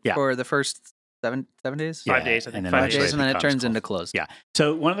hold for the first 7 days? 5 days, I think. 5 days, and then it turns into closed. Yeah.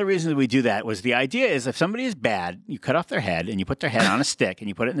 So one of the reasons we do that was the idea is if somebody is bad, you cut off their head and you put their head on a stick and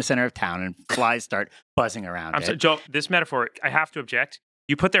you put it in the center of town and flies start buzzing around it. So, Joe, this metaphor, I have to object.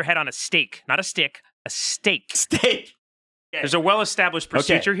 You put their head on a stake, not a stick, a stake. Steak. There's a well-established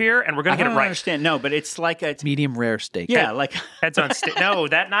procedure here, and we're going to get it right. I understand. No, but it's like a medium rare steak. Yeah, like heads on steak. No,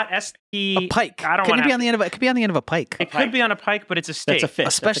 not ST. A pike. I don't Can want it be on the end of it? Could be on the end of a pike. It could be on a pike, but it's a steak. That's a fish.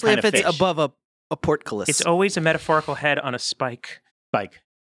 Especially if it's above a portcullis. It's always a metaphorical head on a spike. Spike.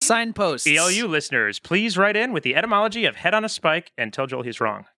 Signposts. ELU listeners, please write in with the etymology of head on a spike and tell Joel he's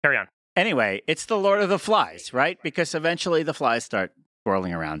wrong. Carry on. Anyway, it's the Lord of the Flies, right? Because eventually the flies start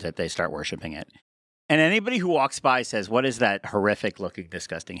swirling around it. They start worshiping it. And anybody who walks by says, what is that horrific-looking,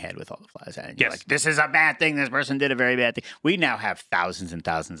 disgusting head with all the flies on it? And you're like, this is a bad thing. This person did a very bad thing. We now have thousands and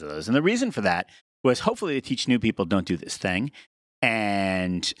thousands of those. And the reason for that was hopefully to teach new people, don't do this thing.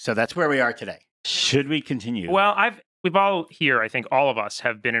 And so that's where we are today. Should we continue? Well, we've all here, I think all of us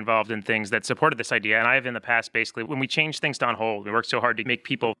have been involved in things that supported this idea. And I have in the past, basically, when we changed things to on hold, we worked so hard to make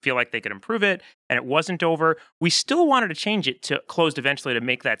people feel like they could improve it and it wasn't over. We still wanted to change it to closed eventually to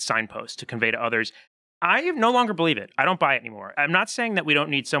make that signpost to convey to others. I no longer believe it. I don't buy it anymore. I'm not saying that we don't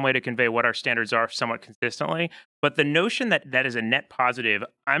need some way to convey what our standards are somewhat consistently, but the notion that that is a net positive,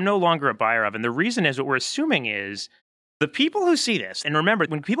 I'm no longer a buyer of. And the reason is what we're assuming is the people who see this, and remember,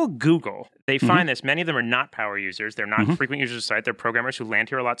 when people Google, they find this. Many of them are not power users. They're not frequent users of the site. They're programmers who land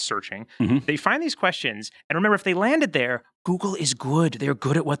here a lot searching. They find these questions. And remember, if they landed there, Google is good. They're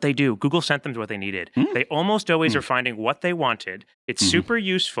good at what they do. Google sent them to what they needed. They almost always are finding what they wanted. It's super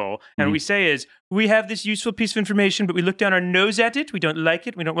useful. And what we say is, we have this useful piece of information, but we look down our nose at it. We don't like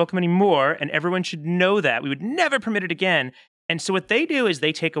it. We don't welcome any more. And everyone should know that. We would never permit it again. And so what they do is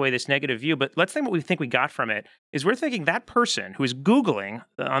they take away this negative view. But let's think what we think we got from it is we're thinking that person who is Googling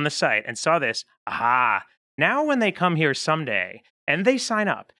on the site and saw this, now when they come here someday and they sign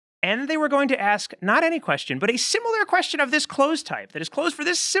up and they were going to ask not any question, but a similar question of this closed type that is closed for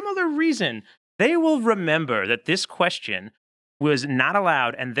this similar reason, they will remember that this question was not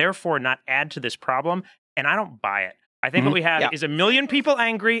allowed and therefore not add to this problem. And I don't buy it. I think what we have is a million people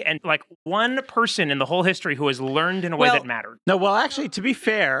angry and like one person in the whole history who has learned in a way that mattered. No, well, actually, to be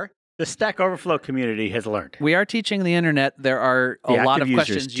fair, the Stack Overflow community has learned. We are teaching the internet. There are a lot of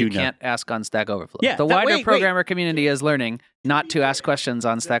questions you can't ask on Stack Overflow. Yeah, the wider programmer community is learning not to ask questions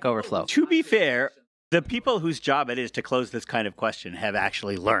on Stack Overflow. To be fair, the people whose job it is to close this kind of question have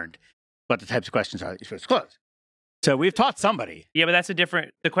actually learned what the types of questions are that you're supposed to close. So we've taught somebody. Yeah, but that's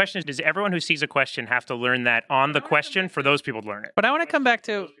the question is, does everyone who sees a question have to learn that on the question for those people to learn it? But I want to come back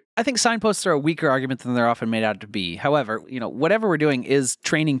to, I think signposts are a weaker argument than they're often made out to be. However, whatever we're doing is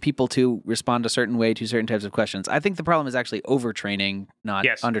training people to respond a certain way to certain types of questions. I think the problem is actually overtraining, not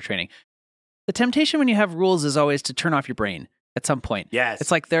undertraining. The temptation when you have rules is always to turn off your brain at some point. Yes.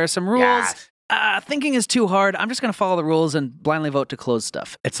 It's like there are some rules. Yes. Thinking is too hard. I'm just going to follow the rules and blindly vote to close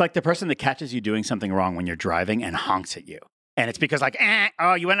stuff. It's like the person that catches you doing something wrong when you're driving and honks at you. And it's because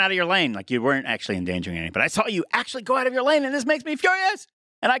you went out of your lane. Like you weren't actually endangering anything. But I saw you actually go out of your lane and this makes me furious.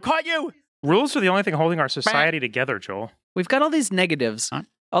 And I caught you. Rules are the only thing holding our society together, Joel. We've got all these negatives.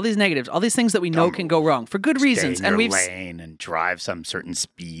 All these things that we know can go wrong for good reasons. Stay in your lane and drive some certain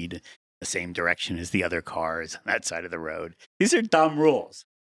speed the same direction as the other cars on that side of the road. These are dumb rules.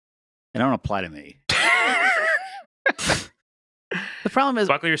 They don't apply to me. The problem is...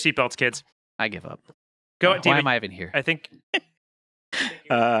 Buckle your seatbelts, kids. I give up. Go, Why David, am I even here? I think...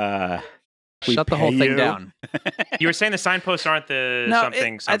 Shut the whole thing down. You were saying the signposts aren't the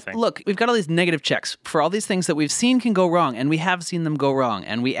something. Look, we've got all these negative checks for all these things that we've seen can go wrong, and we have seen them go wrong.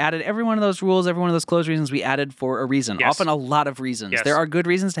 And we added every one of those rules, every one of those closed reasons we added for a reason, often a lot of reasons. There are good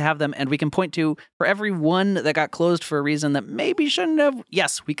reasons to have them, and we can point to, for every one that got closed for a reason that maybe shouldn't have,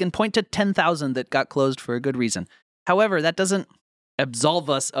 yes, we can point to 10,000 that got closed for a good reason. However, that doesn't absolve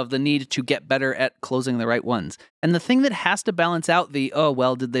us of the need to get better at closing the right ones. And the thing that has to balance out the,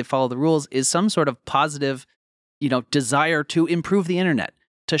 did they follow the rules, is some sort of positive, desire to improve the internet,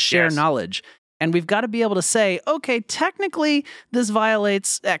 to share knowledge. And we've got to be able to say, okay, technically this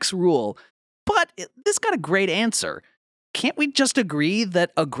violates X rule, but this got a great answer. Can't we just agree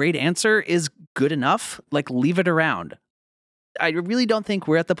that a great answer is good enough? Like, leave it around. I really don't think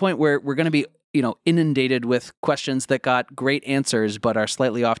we're at the point where we're going to be inundated with questions that got great answers but are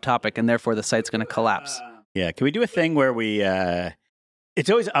slightly off topic, and therefore the site's going to collapse. Yeah, can we do a thing where we, it's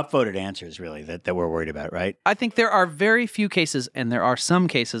always upvoted answers, really, that we're worried about, right? I think there are very few cases, and there are some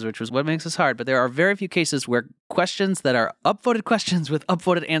cases, which is what makes us hard, but there are very few cases where questions that are upvoted questions with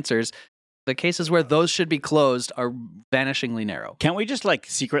upvoted answers, the cases where those should be closed are vanishingly narrow. Can't we just,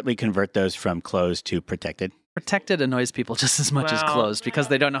 secretly convert those from closed to protected? Protected annoys people just as much as closed because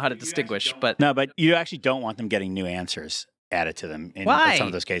they don't know how to distinguish. But you actually don't want them getting new answers added to them in some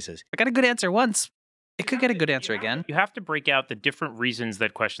of those cases. I got a good answer once. It could get a good answer again. You have to break out the different reasons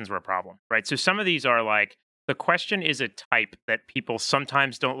that questions were a problem, right? So some of these are like, the question is a type that people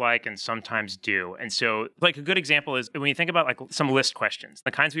sometimes don't like and sometimes do. And so, like, a good example is when you think about, like, some list questions,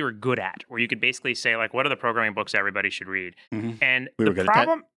 the kinds we were good at, where you could basically say, like, what are the programming books everybody should read? Mm-hmm. And we the were good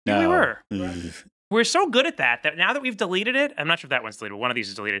problem, at that? We No. were. We're so good at that now that we've deleted it, I'm not sure if that one's deleted, but one of these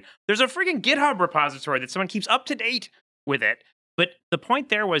is deleted. There's a freaking GitHub repository that someone keeps up to date with it. But the point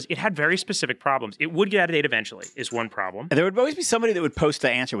there was it had very specific problems. It would get out of date eventually, is one problem. And there would always be somebody that would post the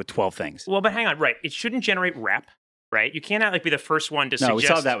answer with 12 things. Well, but hang on, right. It shouldn't generate rep, right? You cannot, like, be the first one to suggest. No, we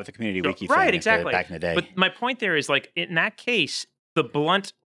saw that with the community wiki thing. Right, exactly. Back in the day. But my point there is, like, in that case, the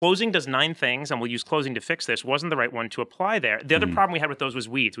blunt closing does 9 things, and we'll use closing to fix this, wasn't the right one to apply there. The other problem we had with those was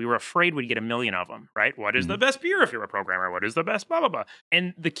weeds. We were afraid we'd get a million of them, right? What is the best beer if you're a programmer? What is the best blah, blah, blah?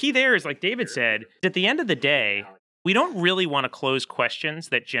 And the key there is, like David said, at the end of the day, we don't really want to close questions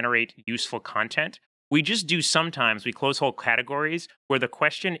that generate useful content. We just do sometimes. We close whole categories where the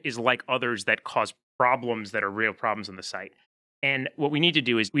question is like others that cause problems that are real problems on the site. And what we need to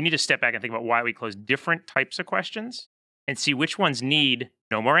do is we need to step back and think about why we close different types of questions and see which ones need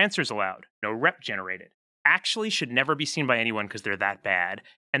no more answers allowed, no rep generated. Actually should never be seen by anyone because they're that bad.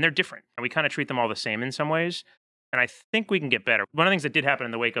 And they're different. And we kind of treat them all the same in some ways. And I think we can get better. One of the things that did happen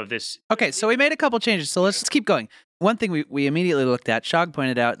in the wake of this. Okay, so we made a couple changes. So let's keep going. One thing we immediately looked at, Shog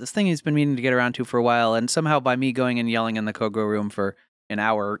pointed out, this thing he's been meaning to get around to for a while, and somehow by me going and yelling in the Kogo room for an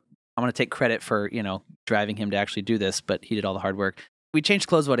hour, I'm going to take credit for, driving him to actually do this, but he did all the hard work. We changed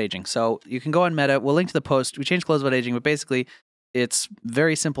close vote aging. So you can go on Meta. We'll link to the post. We changed close vote aging, but basically it's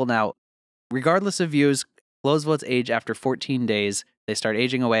very simple now. Regardless of views, close votes age after 14 days. They start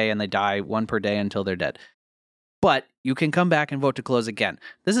aging away and they die 1 per day until they're dead. But you can come back and vote to close again.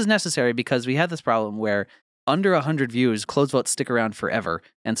 This is necessary because we had this problem where under 100 views, close votes stick around forever.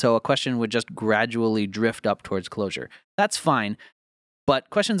 And so a question would just gradually drift up towards closure. That's fine. But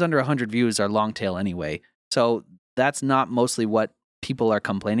questions under 100 views are long tail anyway. So that's not mostly what people are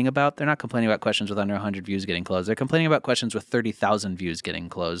complaining about. They're not complaining about questions with under 100 views getting closed. They're complaining about questions with 30,000 views getting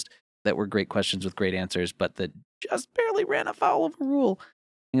closed that were great questions with great answers, but that just barely ran afoul of a rule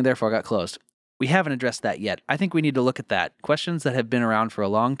and therefore got closed. We haven't addressed that yet. I think we need to look at that. Questions that have been around for a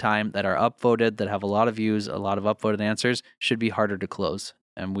long time, that are upvoted, that have a lot of views, a lot of upvoted answers, should be harder to close.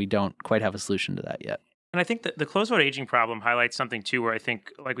 And we don't quite have a solution to that yet. And I think that the close vote aging problem highlights something, too, where I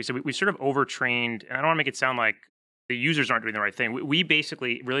think, like we said, we sort of overtrained, and I don't want to make it sound like the users aren't doing the right thing. We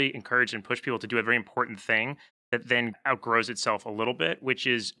basically really encourage and push people to do a very important thing that then outgrows itself a little bit, which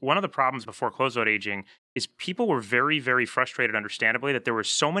is one of the problems before close vote aging is people were very, very frustrated, understandably, that there were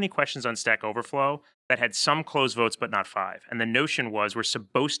so many questions on Stack Overflow that had some closed votes but not 5. And the notion was we're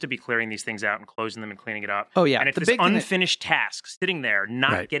supposed to be clearing these things out and closing them and cleaning it up. Oh, yeah. And it's this unfinished task sitting there,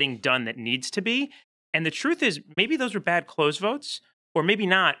 not getting done that needs to be. And the truth is, maybe those were bad closed votes, or maybe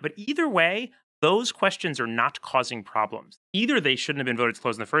not. But either way, those questions are not causing problems. Either they shouldn't have been voted to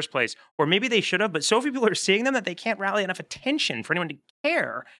close in the first place, or maybe they should have, but so few people are seeing them that they can't rally enough attention for anyone to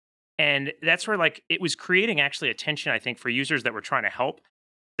care. And that's where, like, it was creating actually a tension, I think, for users that were trying to help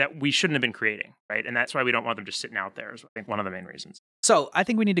that we shouldn't have been creating, right? And that's why we don't want them just sitting out there is, I think, one of the main reasons. So I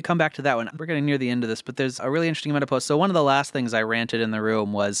think we need to come back to that one. We're getting near the end of this, but there's a really interesting amount of posts. So one of the last things I ranted in the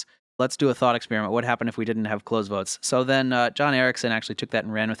room was, let's do a thought experiment. What happened if we didn't have closed votes? So then John Erickson actually took that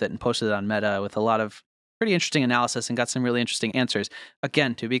and ran with it and posted it on Meta with a lot of pretty interesting analysis and got some really interesting answers.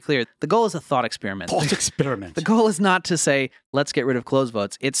 Again, to be clear, the goal is a thought experiment. Thought experiment. The goal is not to say, let's get rid of closed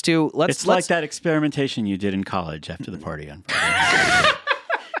votes. It's to, It's like that experimentation you did in college after the party on Friday.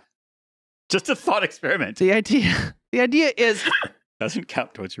 Just a thought experiment. The idea is... Doesn't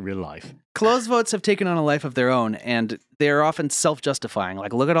count towards your real life. Closed votes have taken on a life of their own, and they're often self-justifying.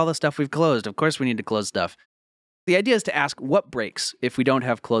 Like, look at all the stuff we've closed. Of course we need to close stuff. The idea is to ask what breaks if we don't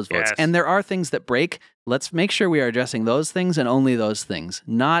have closed votes. Yes. And there are things that break. Let's make sure we are addressing those things and only those things,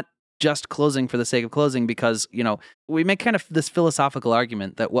 not just closing for the sake of closing because, we make kind of this philosophical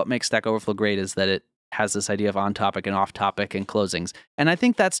argument that what makes Stack Overflow great is that it has this idea of on-topic and off-topic and closings. And I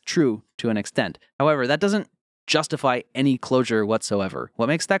think that's true to an extent. However, that doesn't justify any closure whatsoever. What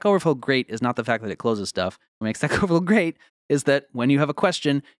makes Stack Overflow great is not the fact that it closes stuff. What makes Stack Overflow great is that when you have a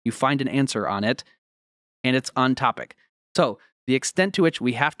question, you find an answer on it, and it's on topic. So the extent to which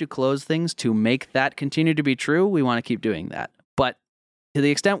we have to close things to make that continue to be true, we want to keep doing that. But to the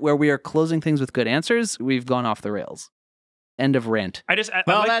extent where we are closing things with good answers, we've gone off the rails. End of rant.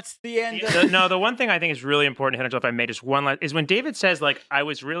 That's the end. The one thing I think is really important, Henry, if I may, just one is when David says, like, I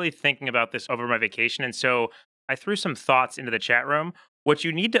was really thinking about this over my vacation, and so I threw some thoughts into the chat room. What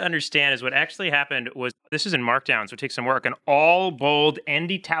you need to understand is what actually happened was, this is in Markdown, so it takes some work, an all bold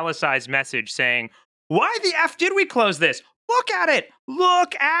and italicized message saying, why the F did we close this? look at it!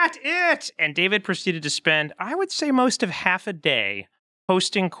 Look at it! And David proceeded to spend, I would say, most of half a day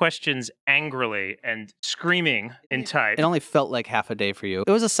posting questions angrily and screaming in type. It only felt like half a day for you.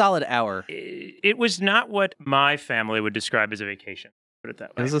 It was a solid hour. It was not what my family would describe as a vacation. Put it that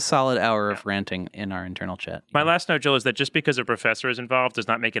way. It was a solid hour of ranting in our internal chat. My last note, Joel, is that just because a professor is involved does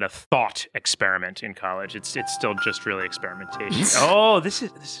not make it a thought experiment in college. It's still just really experimentation. Oh, this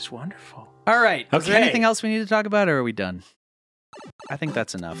is wonderful. All right. Okay. Is there anything else we need to talk about, or are we done? I think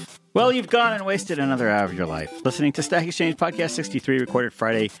that's enough. Well, you've gone and wasted another hour of your life listening to Stack Exchange Podcast 63, recorded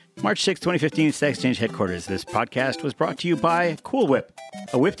Friday, March 6, 2015, Stack Exchange headquarters. This podcast was brought to you by Cool Whip,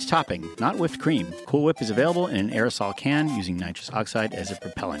 a whipped topping, not whipped cream. Cool Whip is available in an aerosol can using nitrous oxide as a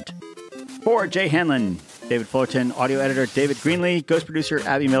propellant. For Jay Hanlon, David Fullerton, audio editor David Greenlee, ghost producer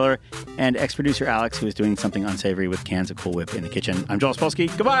Abby Miller, and ex-producer Alex, who is doing something unsavory with cans of Cool Whip in the kitchen. I'm Joel Spolsky.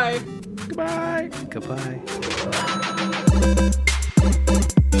 Goodbye. Goodbye. Goodbye.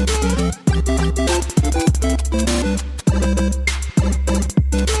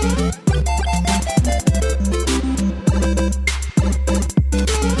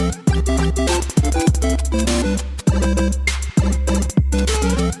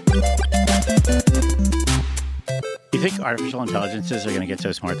 Do you think artificial intelligences are going to get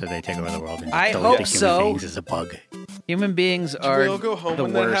so smart that they take over the world and I delete hope the human so. beings as a bug? Human beings are We'll go home the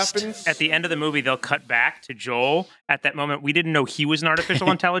when worst. that happens. At the end of the movie, they'll cut back to Joel. At that moment, we didn't know he was an artificial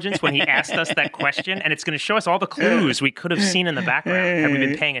intelligence when he asked us that question, and it's going to show us all the clues we could have seen in the background had we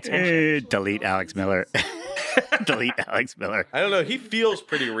been paying attention. Delete Alex Miller. Delete Alex Miller. I don't know. He feels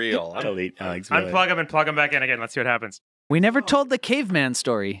pretty real. Delete Alex Miller. Unplug him and plug him back in again. Let's see what happens. We never told the caveman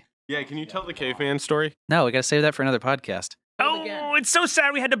story. Yeah, can you tell the caveman story? No, we got to save that for another podcast. Oh, it's so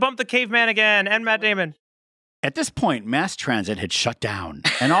sad we had to bump the caveman again and Matt Damon. At this point, mass transit had shut down,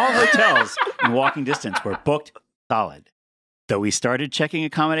 and all hotels in walking distance were booked solid. Though we started checking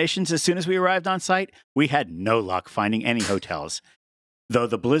accommodations as soon as we arrived on site, we had no luck finding any hotels. Though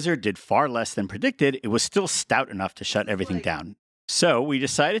the blizzard did far less than predicted, it was still stout enough to shut everything down. So we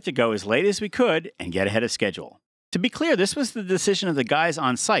decided to go as late as we could and get ahead of schedule. To be clear, this was the decision of the guys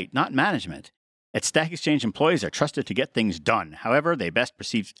on site, not management. At Stack Exchange, employees are trusted to get things done, however they best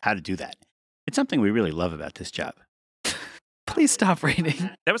perceive how to do that. It's something we really love about this job. Please stop reading.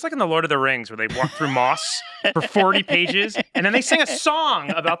 That was like in The Lord of the Rings where they walked through moss for 40 pages, and then they sing a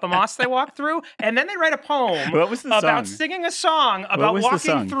song about the moss they walked through, and then they write a poem What was the about song? singing a song about was the walking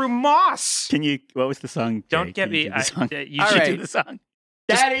song? through moss. What was the song? Don't Jay? get Can you me. do the song? You All should right. Do the song.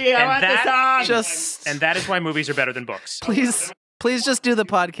 Daddy, I and want that- the song. Just And that is why movies are better than books. please just do the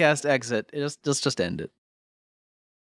podcast exit. Just end it.